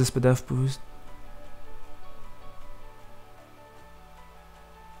Celesteela with a Spadef boost.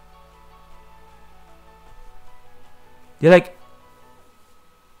 Yeah, like,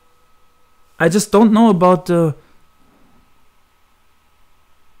 I just don't know about the...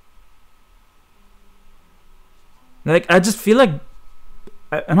 Like, I just feel like...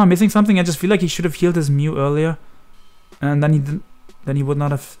 Am I missing something? I just feel like he should have healed his Mew earlier. And then he didn't... Then he would not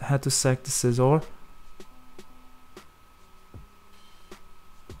have had to sack the Scissor.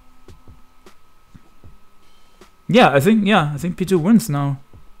 Yeah, I think P2 wins now.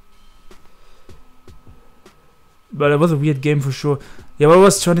 But it was a weird game for sure. Yeah, what I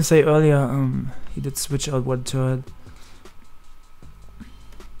was trying to say earlier, he did switch out one turn.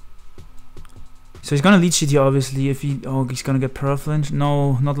 So he's gonna lead sheet here, obviously. If he's gonna get Paraflinch.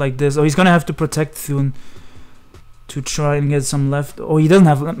 No, not like this. Oh, he's gonna have to protect soon to try and get some left. Oh, he doesn't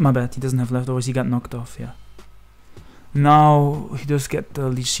have. My bad. He doesn't have leftovers. He got knocked off. Yeah. Now he does get the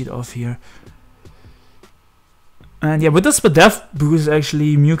lead sheet off here. And yeah, with the Spadef boost,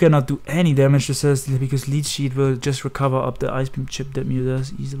 actually, Mew cannot do any damage to Celesteela because Leech Sheet will just recover up the Ice Beam chip that Mew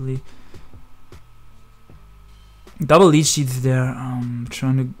does easily. Double Leech Sheets there,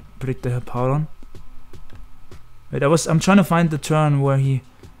 trying to predict the Hippowdon. Wait, I'm trying to find the turn where he...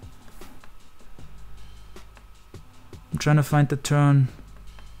 I'm trying to find the turn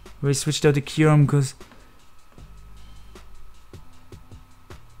where he switched out the Kyurem, because...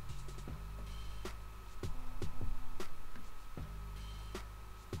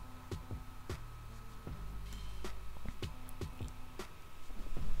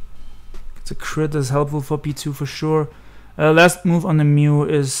 it's a crit is helpful for P2 for sure. Last move on the Mew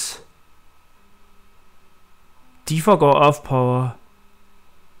is... defog or off power.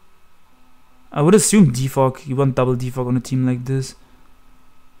 I would assume defog. You want double defog on a team like this.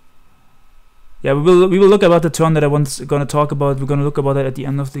 Yeah, we will look about the turn that I was gonna talk about. We're gonna look about that at the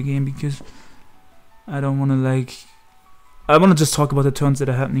end of the game, because I don't wanna like... I wanna just talk about the turns that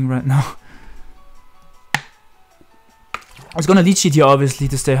are happening right now. I was gonna lead sheet here obviously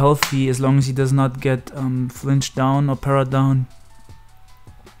to stay healthy, as long as he does not get flinched down or para down.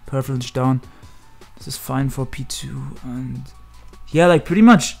 Flinched down. This is fine for P2, and yeah, like pretty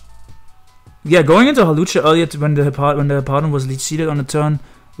much. Yeah, going into Hawlucha earlier when the Hippowdon was lead sheeted on the turn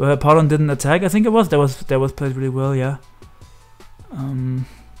where Hippowdon didn't attack, I think it was that was played really well. Yeah.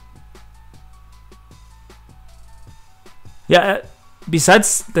 Yeah.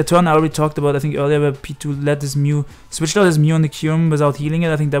 Besides the turn I already talked about, I think earlier, where P2 let his Mew switched out his Mew on the Kyurem without healing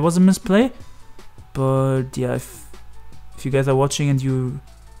it, I think that was a misplay. But yeah, if you guys are watching and you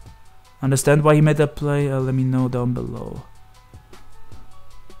understand why he made that play, let me know down below.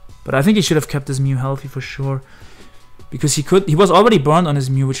 But I think he should have kept his Mew healthy for sure, because he was already burned on his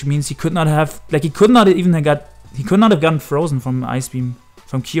Mew, which means he could not have gotten frozen from Ice Beam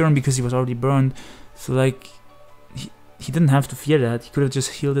from Kyurem, because he was already burned. So like he didn't have to fear that. He could have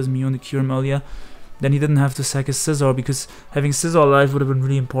just healed his Mew on the Kyurem earlier. Then he didn't have to sack his Scizor, because having Scizor alive would have been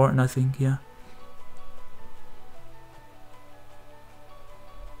really important, I think. Yeah.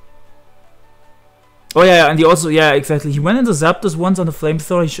 Oh yeah, and he also, yeah, exactly. He went into Zapdos once on the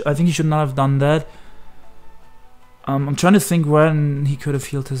Flamethrower. I think he should not have done that. I'm trying to think when he could have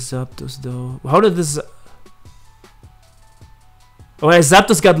healed his Zapdos though. How did this? Oh yeah,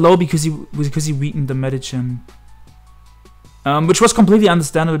 Zapdos got low because he weakened the Medicham. Which was completely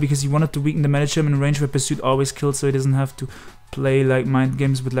understandable, because he wanted to weaken the Medicham in a range where Pursuit always kills, so he doesn't have to play like mind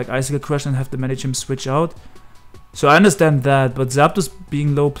games with like Icicle Crush and have the Medicham switch out. So I understand that, but Zapdos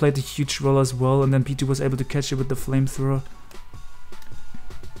being low played a huge role as well, and then P2 was able to catch it with the Flamethrower.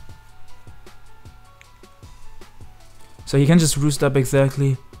 So he can just roost up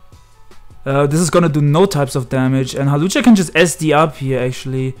exactly. This is gonna do no types of damage, and Hawlucha can just SD up here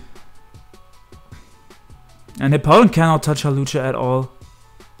actually. And Hippowdon cannot touch Hawlucha at all.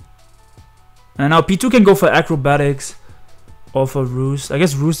 And now P2 can go for Acrobatics or for Roost. I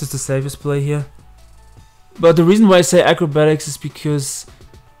guess Roost is the safest play here. But the reason why I say Acrobatics is because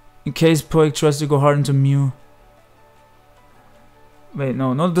in case Poek tries to go hard into Mew. Wait,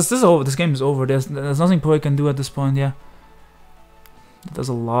 no, this is over. This game is over. There's nothing Poek can do at this point. Yeah, it does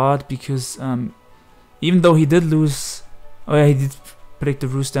a lot, because even though he did lose, oh yeah, he did predict the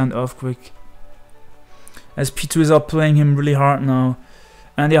Roost and Earthquake. As P2 is outplaying him really hard now.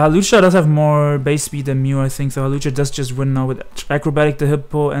 And yeah, Hawlucha does have more base speed than Mew, I think. So Hawlucha does just win now with Acrobatic the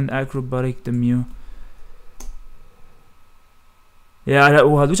Hippo and Acrobatic the Mew. Yeah,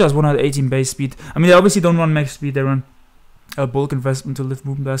 Hawlucha has 118 base speed. I mean, they obviously don't run max speed. They run a bulk investment to lift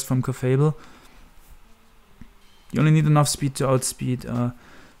Moonblast from Clefable. You only need enough speed to outspeed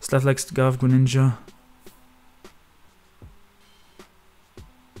stuff like Scarf Greninja.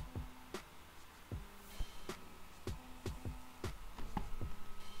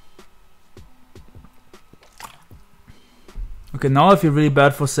 Okay, now I feel really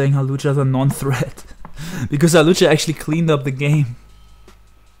bad for saying Hawlucha is a non-threat. Because Hawlucha actually cleaned up the game.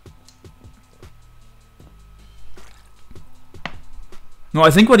 No, I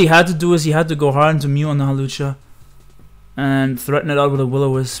think what he had to do is he had to go hard into Mew on the Hawlucha and threaten it out with a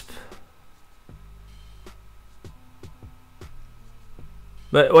Will-O-Wisp.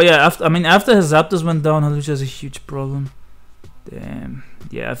 But oh yeah, after his Zapdos went down, Hawlucha is a huge problem. Damn.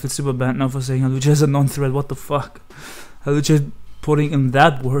 Yeah, I feel super bad now for saying Hawlucha is a non-threat. What the fuck? Hawlucha putting in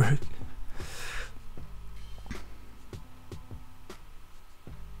that work.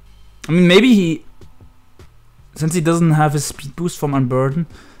 I mean, maybe he, since he doesn't have his speed boost from Unburden,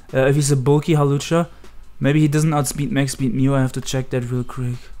 if he's a bulky Hawlucha, maybe he doesn't outspeed max speed Mew. I have to check that real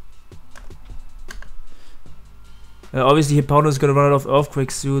quick. Obviously Hippowdon is gonna run out of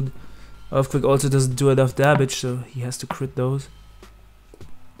Earthquake soon. Earthquake also doesn't do enough damage, so he has to crit those.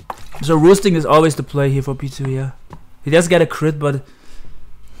 So roosting is always the play here for P2, yeah. He does get a crit, but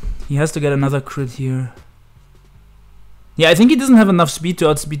he has to get another crit here. Yeah, I think he doesn't have enough speed to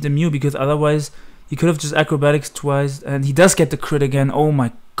outspeed the Mew, because otherwise He could have just acrobatics twice, and he does get the crit again. Oh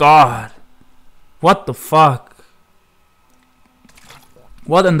my god. What the fuck?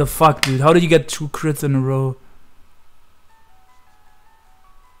 What in the fuck, dude? How did you get 2 crits in a row?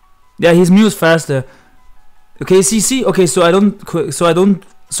 Yeah, his Mew is faster. Okay, see, okay, so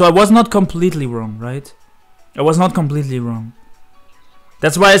I was not completely wrong, right? I was not completely wrong.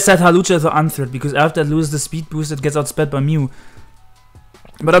 That's why I said Hawlucha is an unthreat, because after it loses the speed boost, it gets outsped by Mew.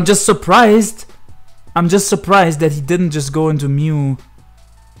 But I'm just surprised that he didn't just go into Mew,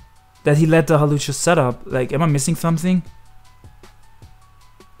 that he let the Hawlucha setup. Like, am I missing something?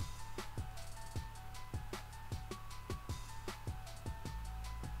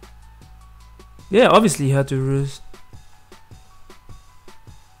 Yeah, obviously he had to roost.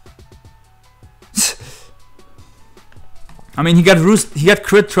 I mean, he got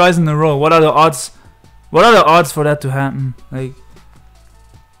crit twice in a row. What are the odds? What are the odds for that to happen? Like,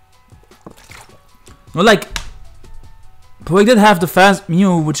 well, like, Poek did have the fast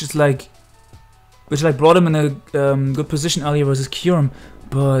Mew, which brought him in a good position earlier versus Kyurem,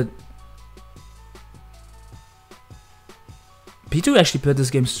 but P2 actually played this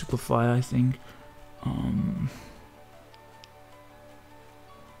game super fire, I think.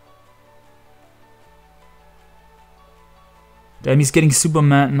 Damn, he's getting super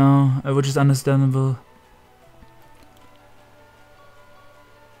mad now, which is understandable.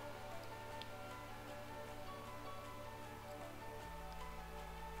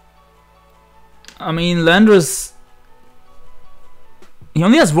 I mean, Landorus, he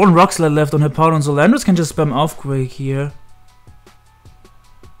only has 1 Rock Slide left on Hippowdon, so Landorus can just spam Earthquake here.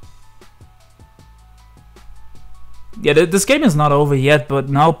 Yeah, this game is not over yet, but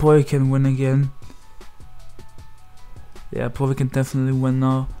now Poek can win again. Yeah, Poek can definitely win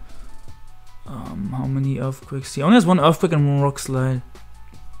now. How many Earthquakes? He only has 1 Earthquake and 1 Rock Slide.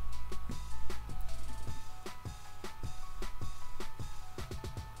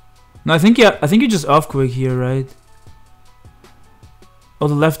 No, I think you just Earthquake here, right? Oh,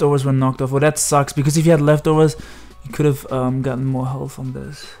 the leftovers were knocked off. Oh, that sucks, because if he had leftovers, he could have gotten more health on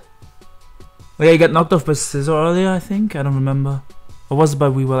this. Oh yeah, he got knocked off by Scizor earlier, I think? I don't remember. Or was it by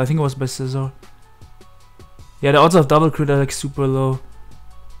Weavile? I think it was by Scizor. Yeah, the odds of double crit are like super low.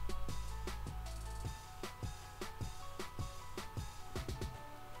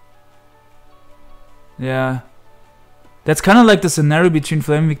 Yeah. That's kind of like the scenario between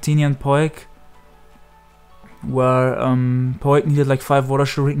Flaming Victini and Poek, where Poek needed like 5 Water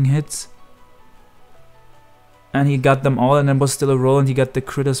Shuriken hits. And he got them all, and then was still a roll, and he got the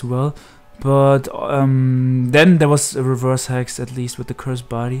crit as well. But then there was a reverse hex, at least with the cursed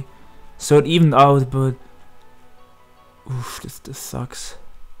body, so it evened out. But oof, this sucks.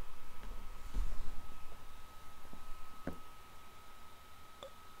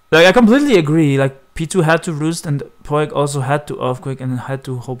 Like, I completely agree. Like, P2 had to roost, and Poek also had to Earthquake and had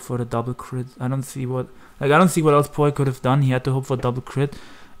to hope for the double crit. I don't see what else Poek could have done. He had to hope for double crit,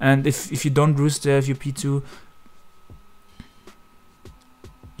 and if you don't roost there, if you P2.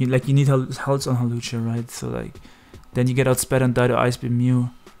 You need health on Hawlucha, right? So like, then you get outsped and die to Ice Beam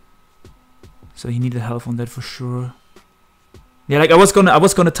Mew. So he needed health on that for sure. Yeah, like I was gonna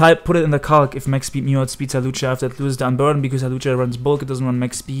put it in the calc if Max Speed Mew outspeeds Hawlucha after it loses the Unburden, because Hawlucha runs bulk, it doesn't run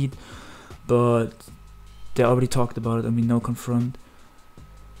Max Speed. But they already talked about it and we know confirmed.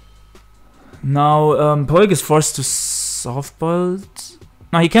 Now Poek is forced to softball.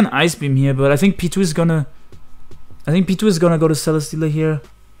 Now he can Ice Beam here, but I think P2 is gonna go to Celesteela here.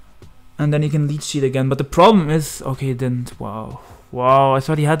 And then he can Leech Seed again. But the problem is... Okay, he didn't. Wow. Wow, I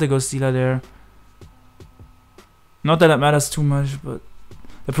thought he had to go Steela there. Not that it matters too much, but...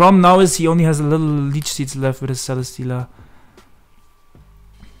 The problem now is he only has a little Leech Seeds left with his Celesteela.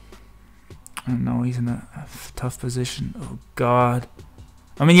 And now he's in a tough position. Oh god.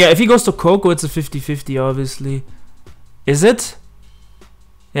 I mean, yeah, if he goes to Koko, it's a 50-50, obviously. Is it?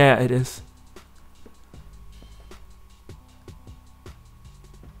 Yeah, it is.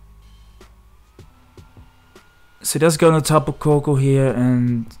 So he does go on the top of Koko here,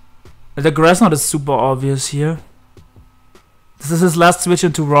 and the Grass Knot is super obvious here. This is his last switch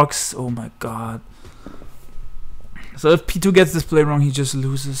into rocks. Oh my god. So if P2 gets this play wrong, he just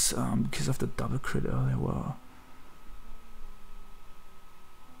loses because of the double crit earlier. Wow.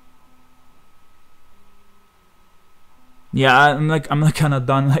 Yeah, I'm like kind of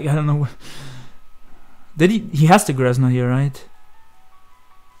done. Like, I don't know. What did he has the Grass Knot here, right?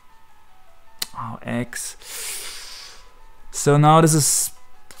 Oh, X. So now this is,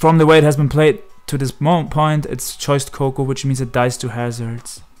 from the way it has been played to this point, it's choiced Koko, which means it dies to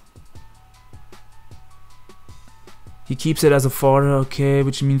hazards. He keeps it as a fodder, okay,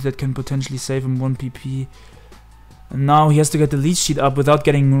 which means that can potentially save him 1 PP. And now he has to get the lead sheet up without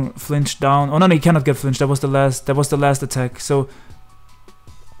getting flinched down. Oh no, he cannot get flinched. That was the last attack. So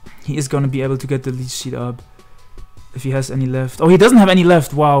he is gonna be able to get the lead sheet up if he has any left. Oh, he doesn't have any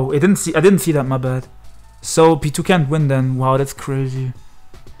left. Wow, I didn't see that. My bad. So P2 can't win then. Wow, that's crazy.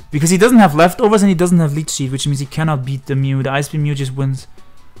 Because he doesn't have leftovers and he doesn't have lead sheet, which means he cannot beat the Mew. The Ice Beam Mew just wins.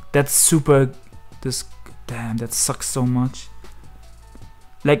 That's super. Damn, that sucks so much.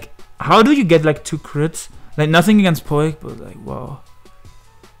 Like, how do you get like 2 crits? Like, nothing against Poek, but like, wow.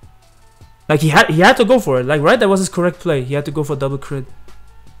 Like, he had to go for it. Like, right, that was his correct play. He had to go for double crit.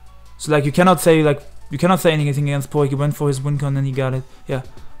 So like, you cannot say anything against Poek. He went for his win con and he got it. Yeah.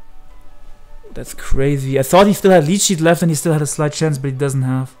 That's crazy. I thought he still had lead sheet left and he still had a slight chance, but he doesn't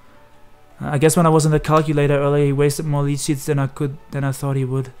have. I guess when I was in the calculator earlier, he wasted more lead sheets than I thought he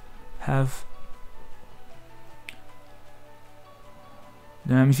would have.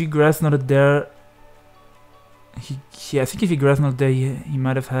 Damn, if he grass not there, I think if he grass not there, he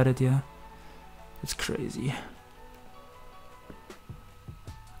might have had it. Yeah, it's crazy.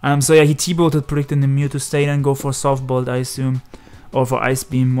 So yeah, he T-bolted, predicting the Mew to stay and go for soft bolt, I assume, or for ice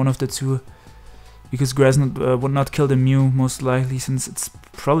beam, one of the two, because grass would not kill the Mew most likely, since it's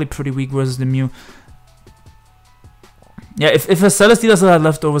probably pretty weak versus the Mew. Yeah, if a Celesteela still had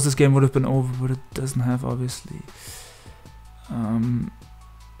leftovers, this game would have been over, but it doesn't have, obviously.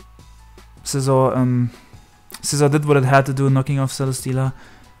 Scizor did what it had to do, knocking off Celesteela.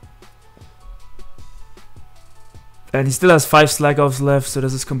 And he still has 5 Slack Offs left, so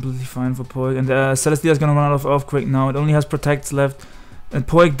this is completely fine for Poek. And Celesteela is gonna run out of Earthquake now. It only has Protects left. And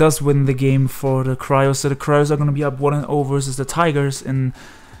Poek does win the game for the Cryos, so the Cryos are gonna be up 1-0 versus the Tigers in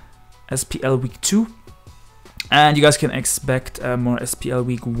SPL Week 2. And you guys can expect more SPL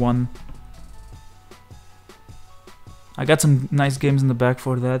Week 1. I got some nice games in the back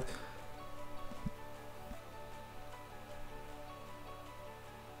for that.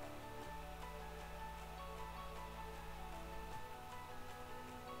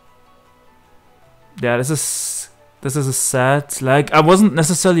 Yeah, this is a sad. Like, I wasn't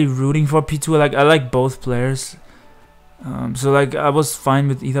necessarily rooting for P2. Like, I like both players. So like, I was fine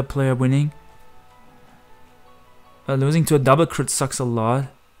with either player winning. Losing to a double crit sucks a lot.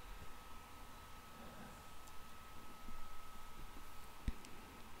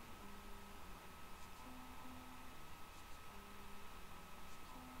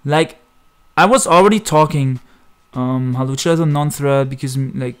 Like, I was already talking Halucha is a non-threat because,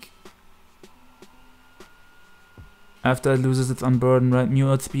 like, after it loses its Unburden, right? Mew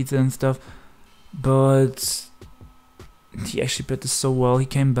outspeeds it and stuff. But he actually played this so well. He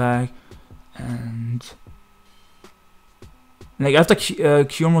came back and, like, after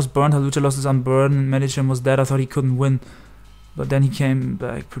Kyurem was burned, Halucha lost his Unburden and Medicham was dead. I thought he couldn't win, but then he came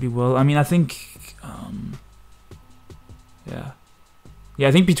back pretty well. I mean, I think yeah,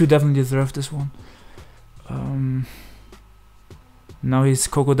 I think P2 definitely deserved this one. Now his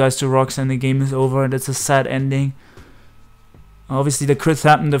Coco dies to rocks and the game is over, and it's a sad ending. Obviously the crits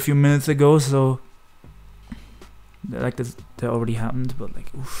happened a few minutes ago, so like they already happened, but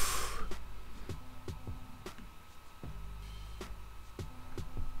like, oof.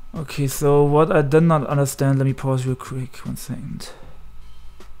 Okay, so what I did not understand, let me pause real quick, 1 second.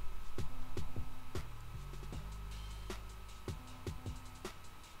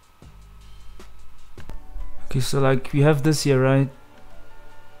 Okay, so like, we have this here, right?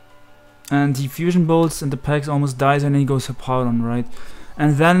 And he fusion bolts and the packs almost dies and then he goes Hippowdon, right?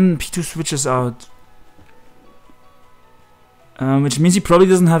 And then P2 switches out. Which means he probably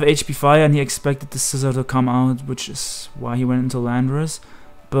doesn't have HP Fire and he expected the Scizor to come out, which is why he went into Landorus.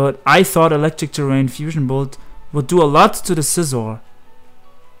 But I thought Electric Terrain Fusion Bolt would do a lot to the Scizor.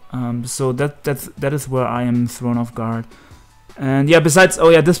 So that is where I am thrown off guard. And yeah, besides, oh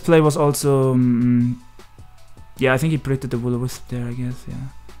yeah, this play was also... yeah, I think he predicted the Will-O-Wisp there, I guess, yeah.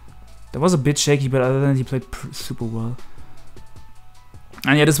 That was a bit shaky, but other than that, he played super well.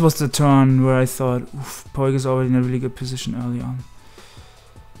 And yeah, this was the turn where I thought, oof, Poek is already in a really good position early on.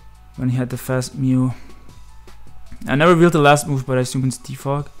 When he had the fast Mew. I never revealed the last move, but I assume it's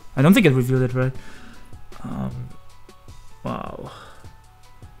Defog. I don't think it revealed it, right? Wow.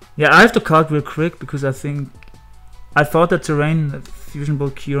 Yeah, I have to calc real quick, because I thought that Terrain, Fusion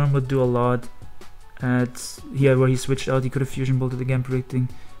Bolt Kyurem would do a lot. At here where he switched out, he could have Fusion Bolted again, predicting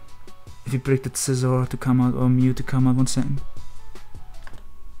if he predicted Scizor to come out or Mew to come out. 1 second.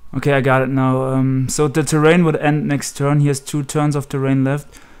 Okay, I got it now. So the Terrain would end next turn. He has 2 turns of Terrain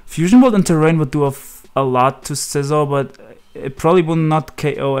left. Fusion Bolt and Terrain would do a lot to Scizor, but it probably will not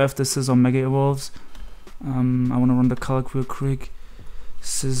KO after Scizor Mega Evolves. I want to run the calc real quick.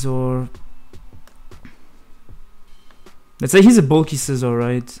 Scissor. Let's say he's a bulky scissor,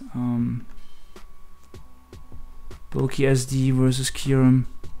 right? Bulky SD versus Kyurem.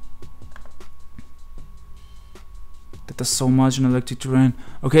 That does so much in electric terrain.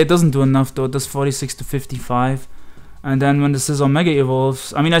 Okay, it doesn't do enough though. It does 46 to 55. And then when the scissor mega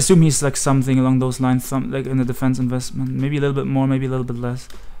evolves, I mean, I assume he's like something along those lines, like in the defense investment. Maybe a little bit more, maybe a little bit less.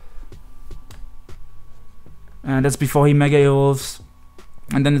 And that's before he mega evolves.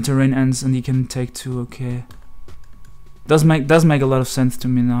 And then the terrain ends and he can take 2, okay. Does make a lot of sense to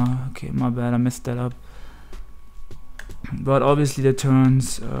me now. Okay, my bad, I messed that up. But obviously the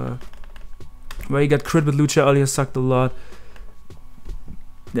turns where he got crit with Lucha earlier sucked a lot.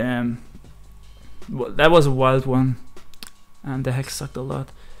 Damn. Well, that was a wild one. And the hex sucked a lot.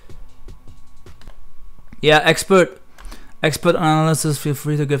 Yeah, expert analysis. Feel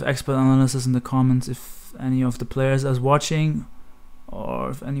free to give expert analysis in the comments if any of the players is watching,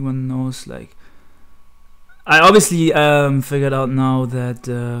 or if anyone knows. Like, I obviously figured out now that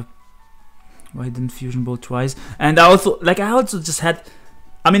why didn't Fusion Bolt twice, and I also just had.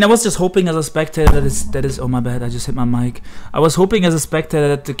 I mean, I was just hoping as a spectator that is. Oh my bad, I just hit my mic. I was hoping as a spectator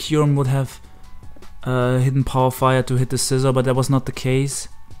that the Kyurem would have hidden power fire to hit the scissor, but that was not the case.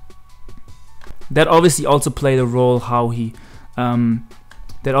 That obviously also played a role how he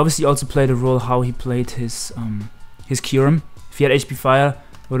played his Kyurem. If he had HP fire,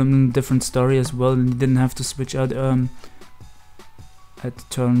 it would have been a different story as well, and he didn't have to switch out at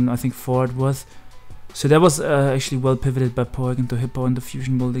turn, I think 4 it was. So that was actually well pivoted by Poek into Hippo and the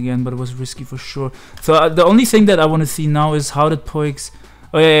Fusion Bolt again, but it was risky for sure. So the only thing that I want to see now is how did Poek's...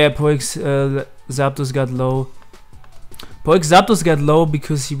 Oh yeah, Poek's Zapdos got low. Poek's Zapdos got low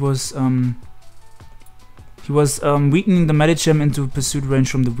because he was weakening the Medicham into pursuit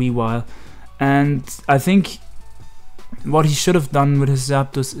range from the Weavile. And I think what he should have done with his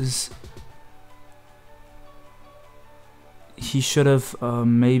Zapdos is he should have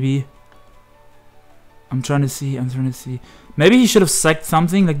maybe... I'm trying to see. Maybe he should have sacked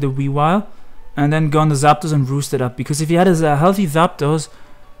something like the Weavile and then gone to Zapdos and roosted up. Because if he had his healthy Zapdos,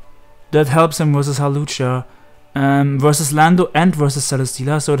 that helps him versus Hawlucha, versus Lando and versus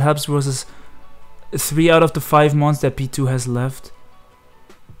Celesteela. So it helps versus 3 out of the 5 mons that P2 has left.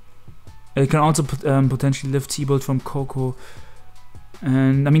 It can also potentially lift T-Bolt from Coco.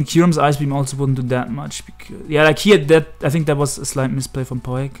 And I mean, Kyurem's Ice Beam also wouldn't do that much. Because, yeah, like he had that. I think that was a slight misplay from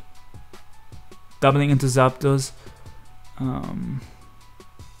Poek. Doubling into Zapdos,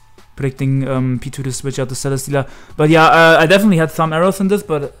 predicting P2 to switch out to Celesteela. But yeah, I definitely had some errors in this,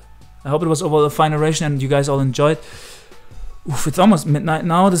 but I hope it was overall a fine narration and you guys all enjoyed. Oof, it's almost midnight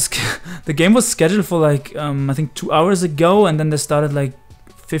now. The game was scheduled for like, I think 2 hours ago, and then they started like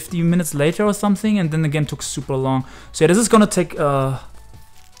 50 minutes later or something, and then the game took super long. So yeah, this is gonna take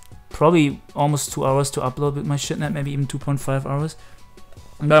probably almost 2 hours to upload with my shitnet, maybe even 2.5 hours.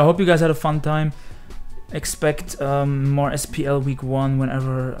 But I hope you guys had a fun time. Expect more SPL week 1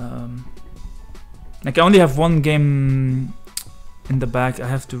 whenever. Like I only have 1 game in the back. I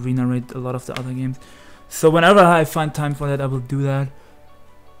have to re-narrate a lot of the other games. So whenever I find time for that, I will do that.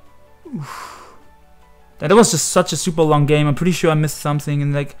 Oof. That was just such a super long game. I'm pretty sure I missed something,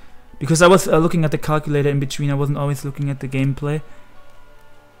 and like because I was looking at the calculator in between, I wasn't always looking at the gameplay.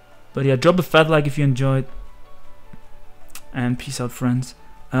 But yeah, drop a fat like if you enjoyed, and peace out, friends.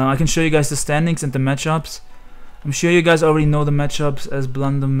 I can show you guys the standings and the matchups. I'm sure you guys already know the matchups as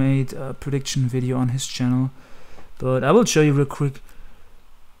Blunder made a prediction video on his channel. But I will show you real quick.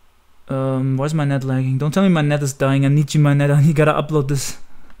 Where's my net lagging? Don't tell me my net is dying. I need you, my net. I gotta upload this.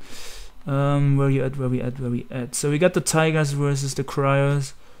 Where you at? Where we at? So we got the Tigers versus the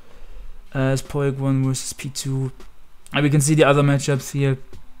Cryos. As Poek 1 versus P2. And we can see the other matchups here.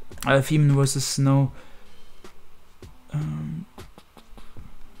 Feeman versus Snow.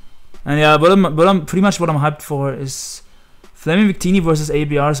 And yeah, but I'm pretty much what I'm hyped for is Flaming Victini versus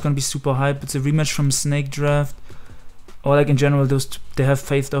ABR is gonna be super hype. It's a rematch from Snake Draft, or like in general, they have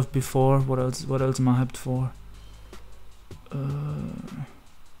faced off before. What else am I hyped for?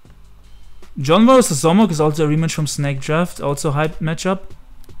 John versus Zomok is also a rematch from Snake Draft, also hype matchup.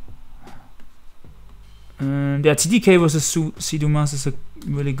 And yeah, TDK versus Sidumas is a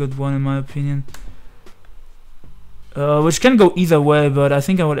really good one in my opinion. Which can go either way, but I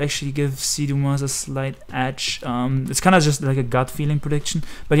think I would actually give Sidumas a slight edge. It's kind of just like a gut feeling prediction.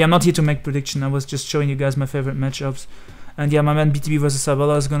 But yeah, I'm not here to make prediction. I was just showing you guys my favorite matchups. And yeah, my man BTB versus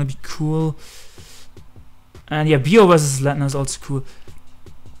Sabella is gonna be cool. And yeah, Bio versus Latna is also cool.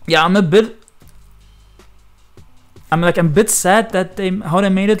 Yeah, I'm a bit I'm a bit sad that how they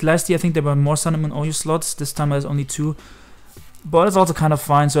made it. Last year I think there were more Sun&Moon OU slots. This time there's only 2. But it's also kind of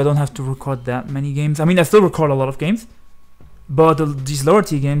fine, so I don't have to record that many games. I mean, I still record a lot of games, but these lower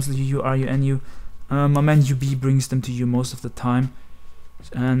tier games, UU, RU, NU, my man UB brings them to you most of the time,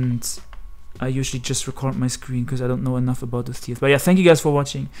 and I usually just record my screen because I don't know enough about those tiers. But yeah, thank you guys for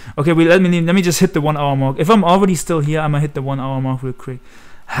watching. Okay, let me just hit the 1 hour mark. If I'm already still here, I'm gonna hit the 1 hour mark real quick.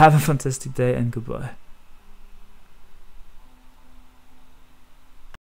 Have a fantastic day and goodbye.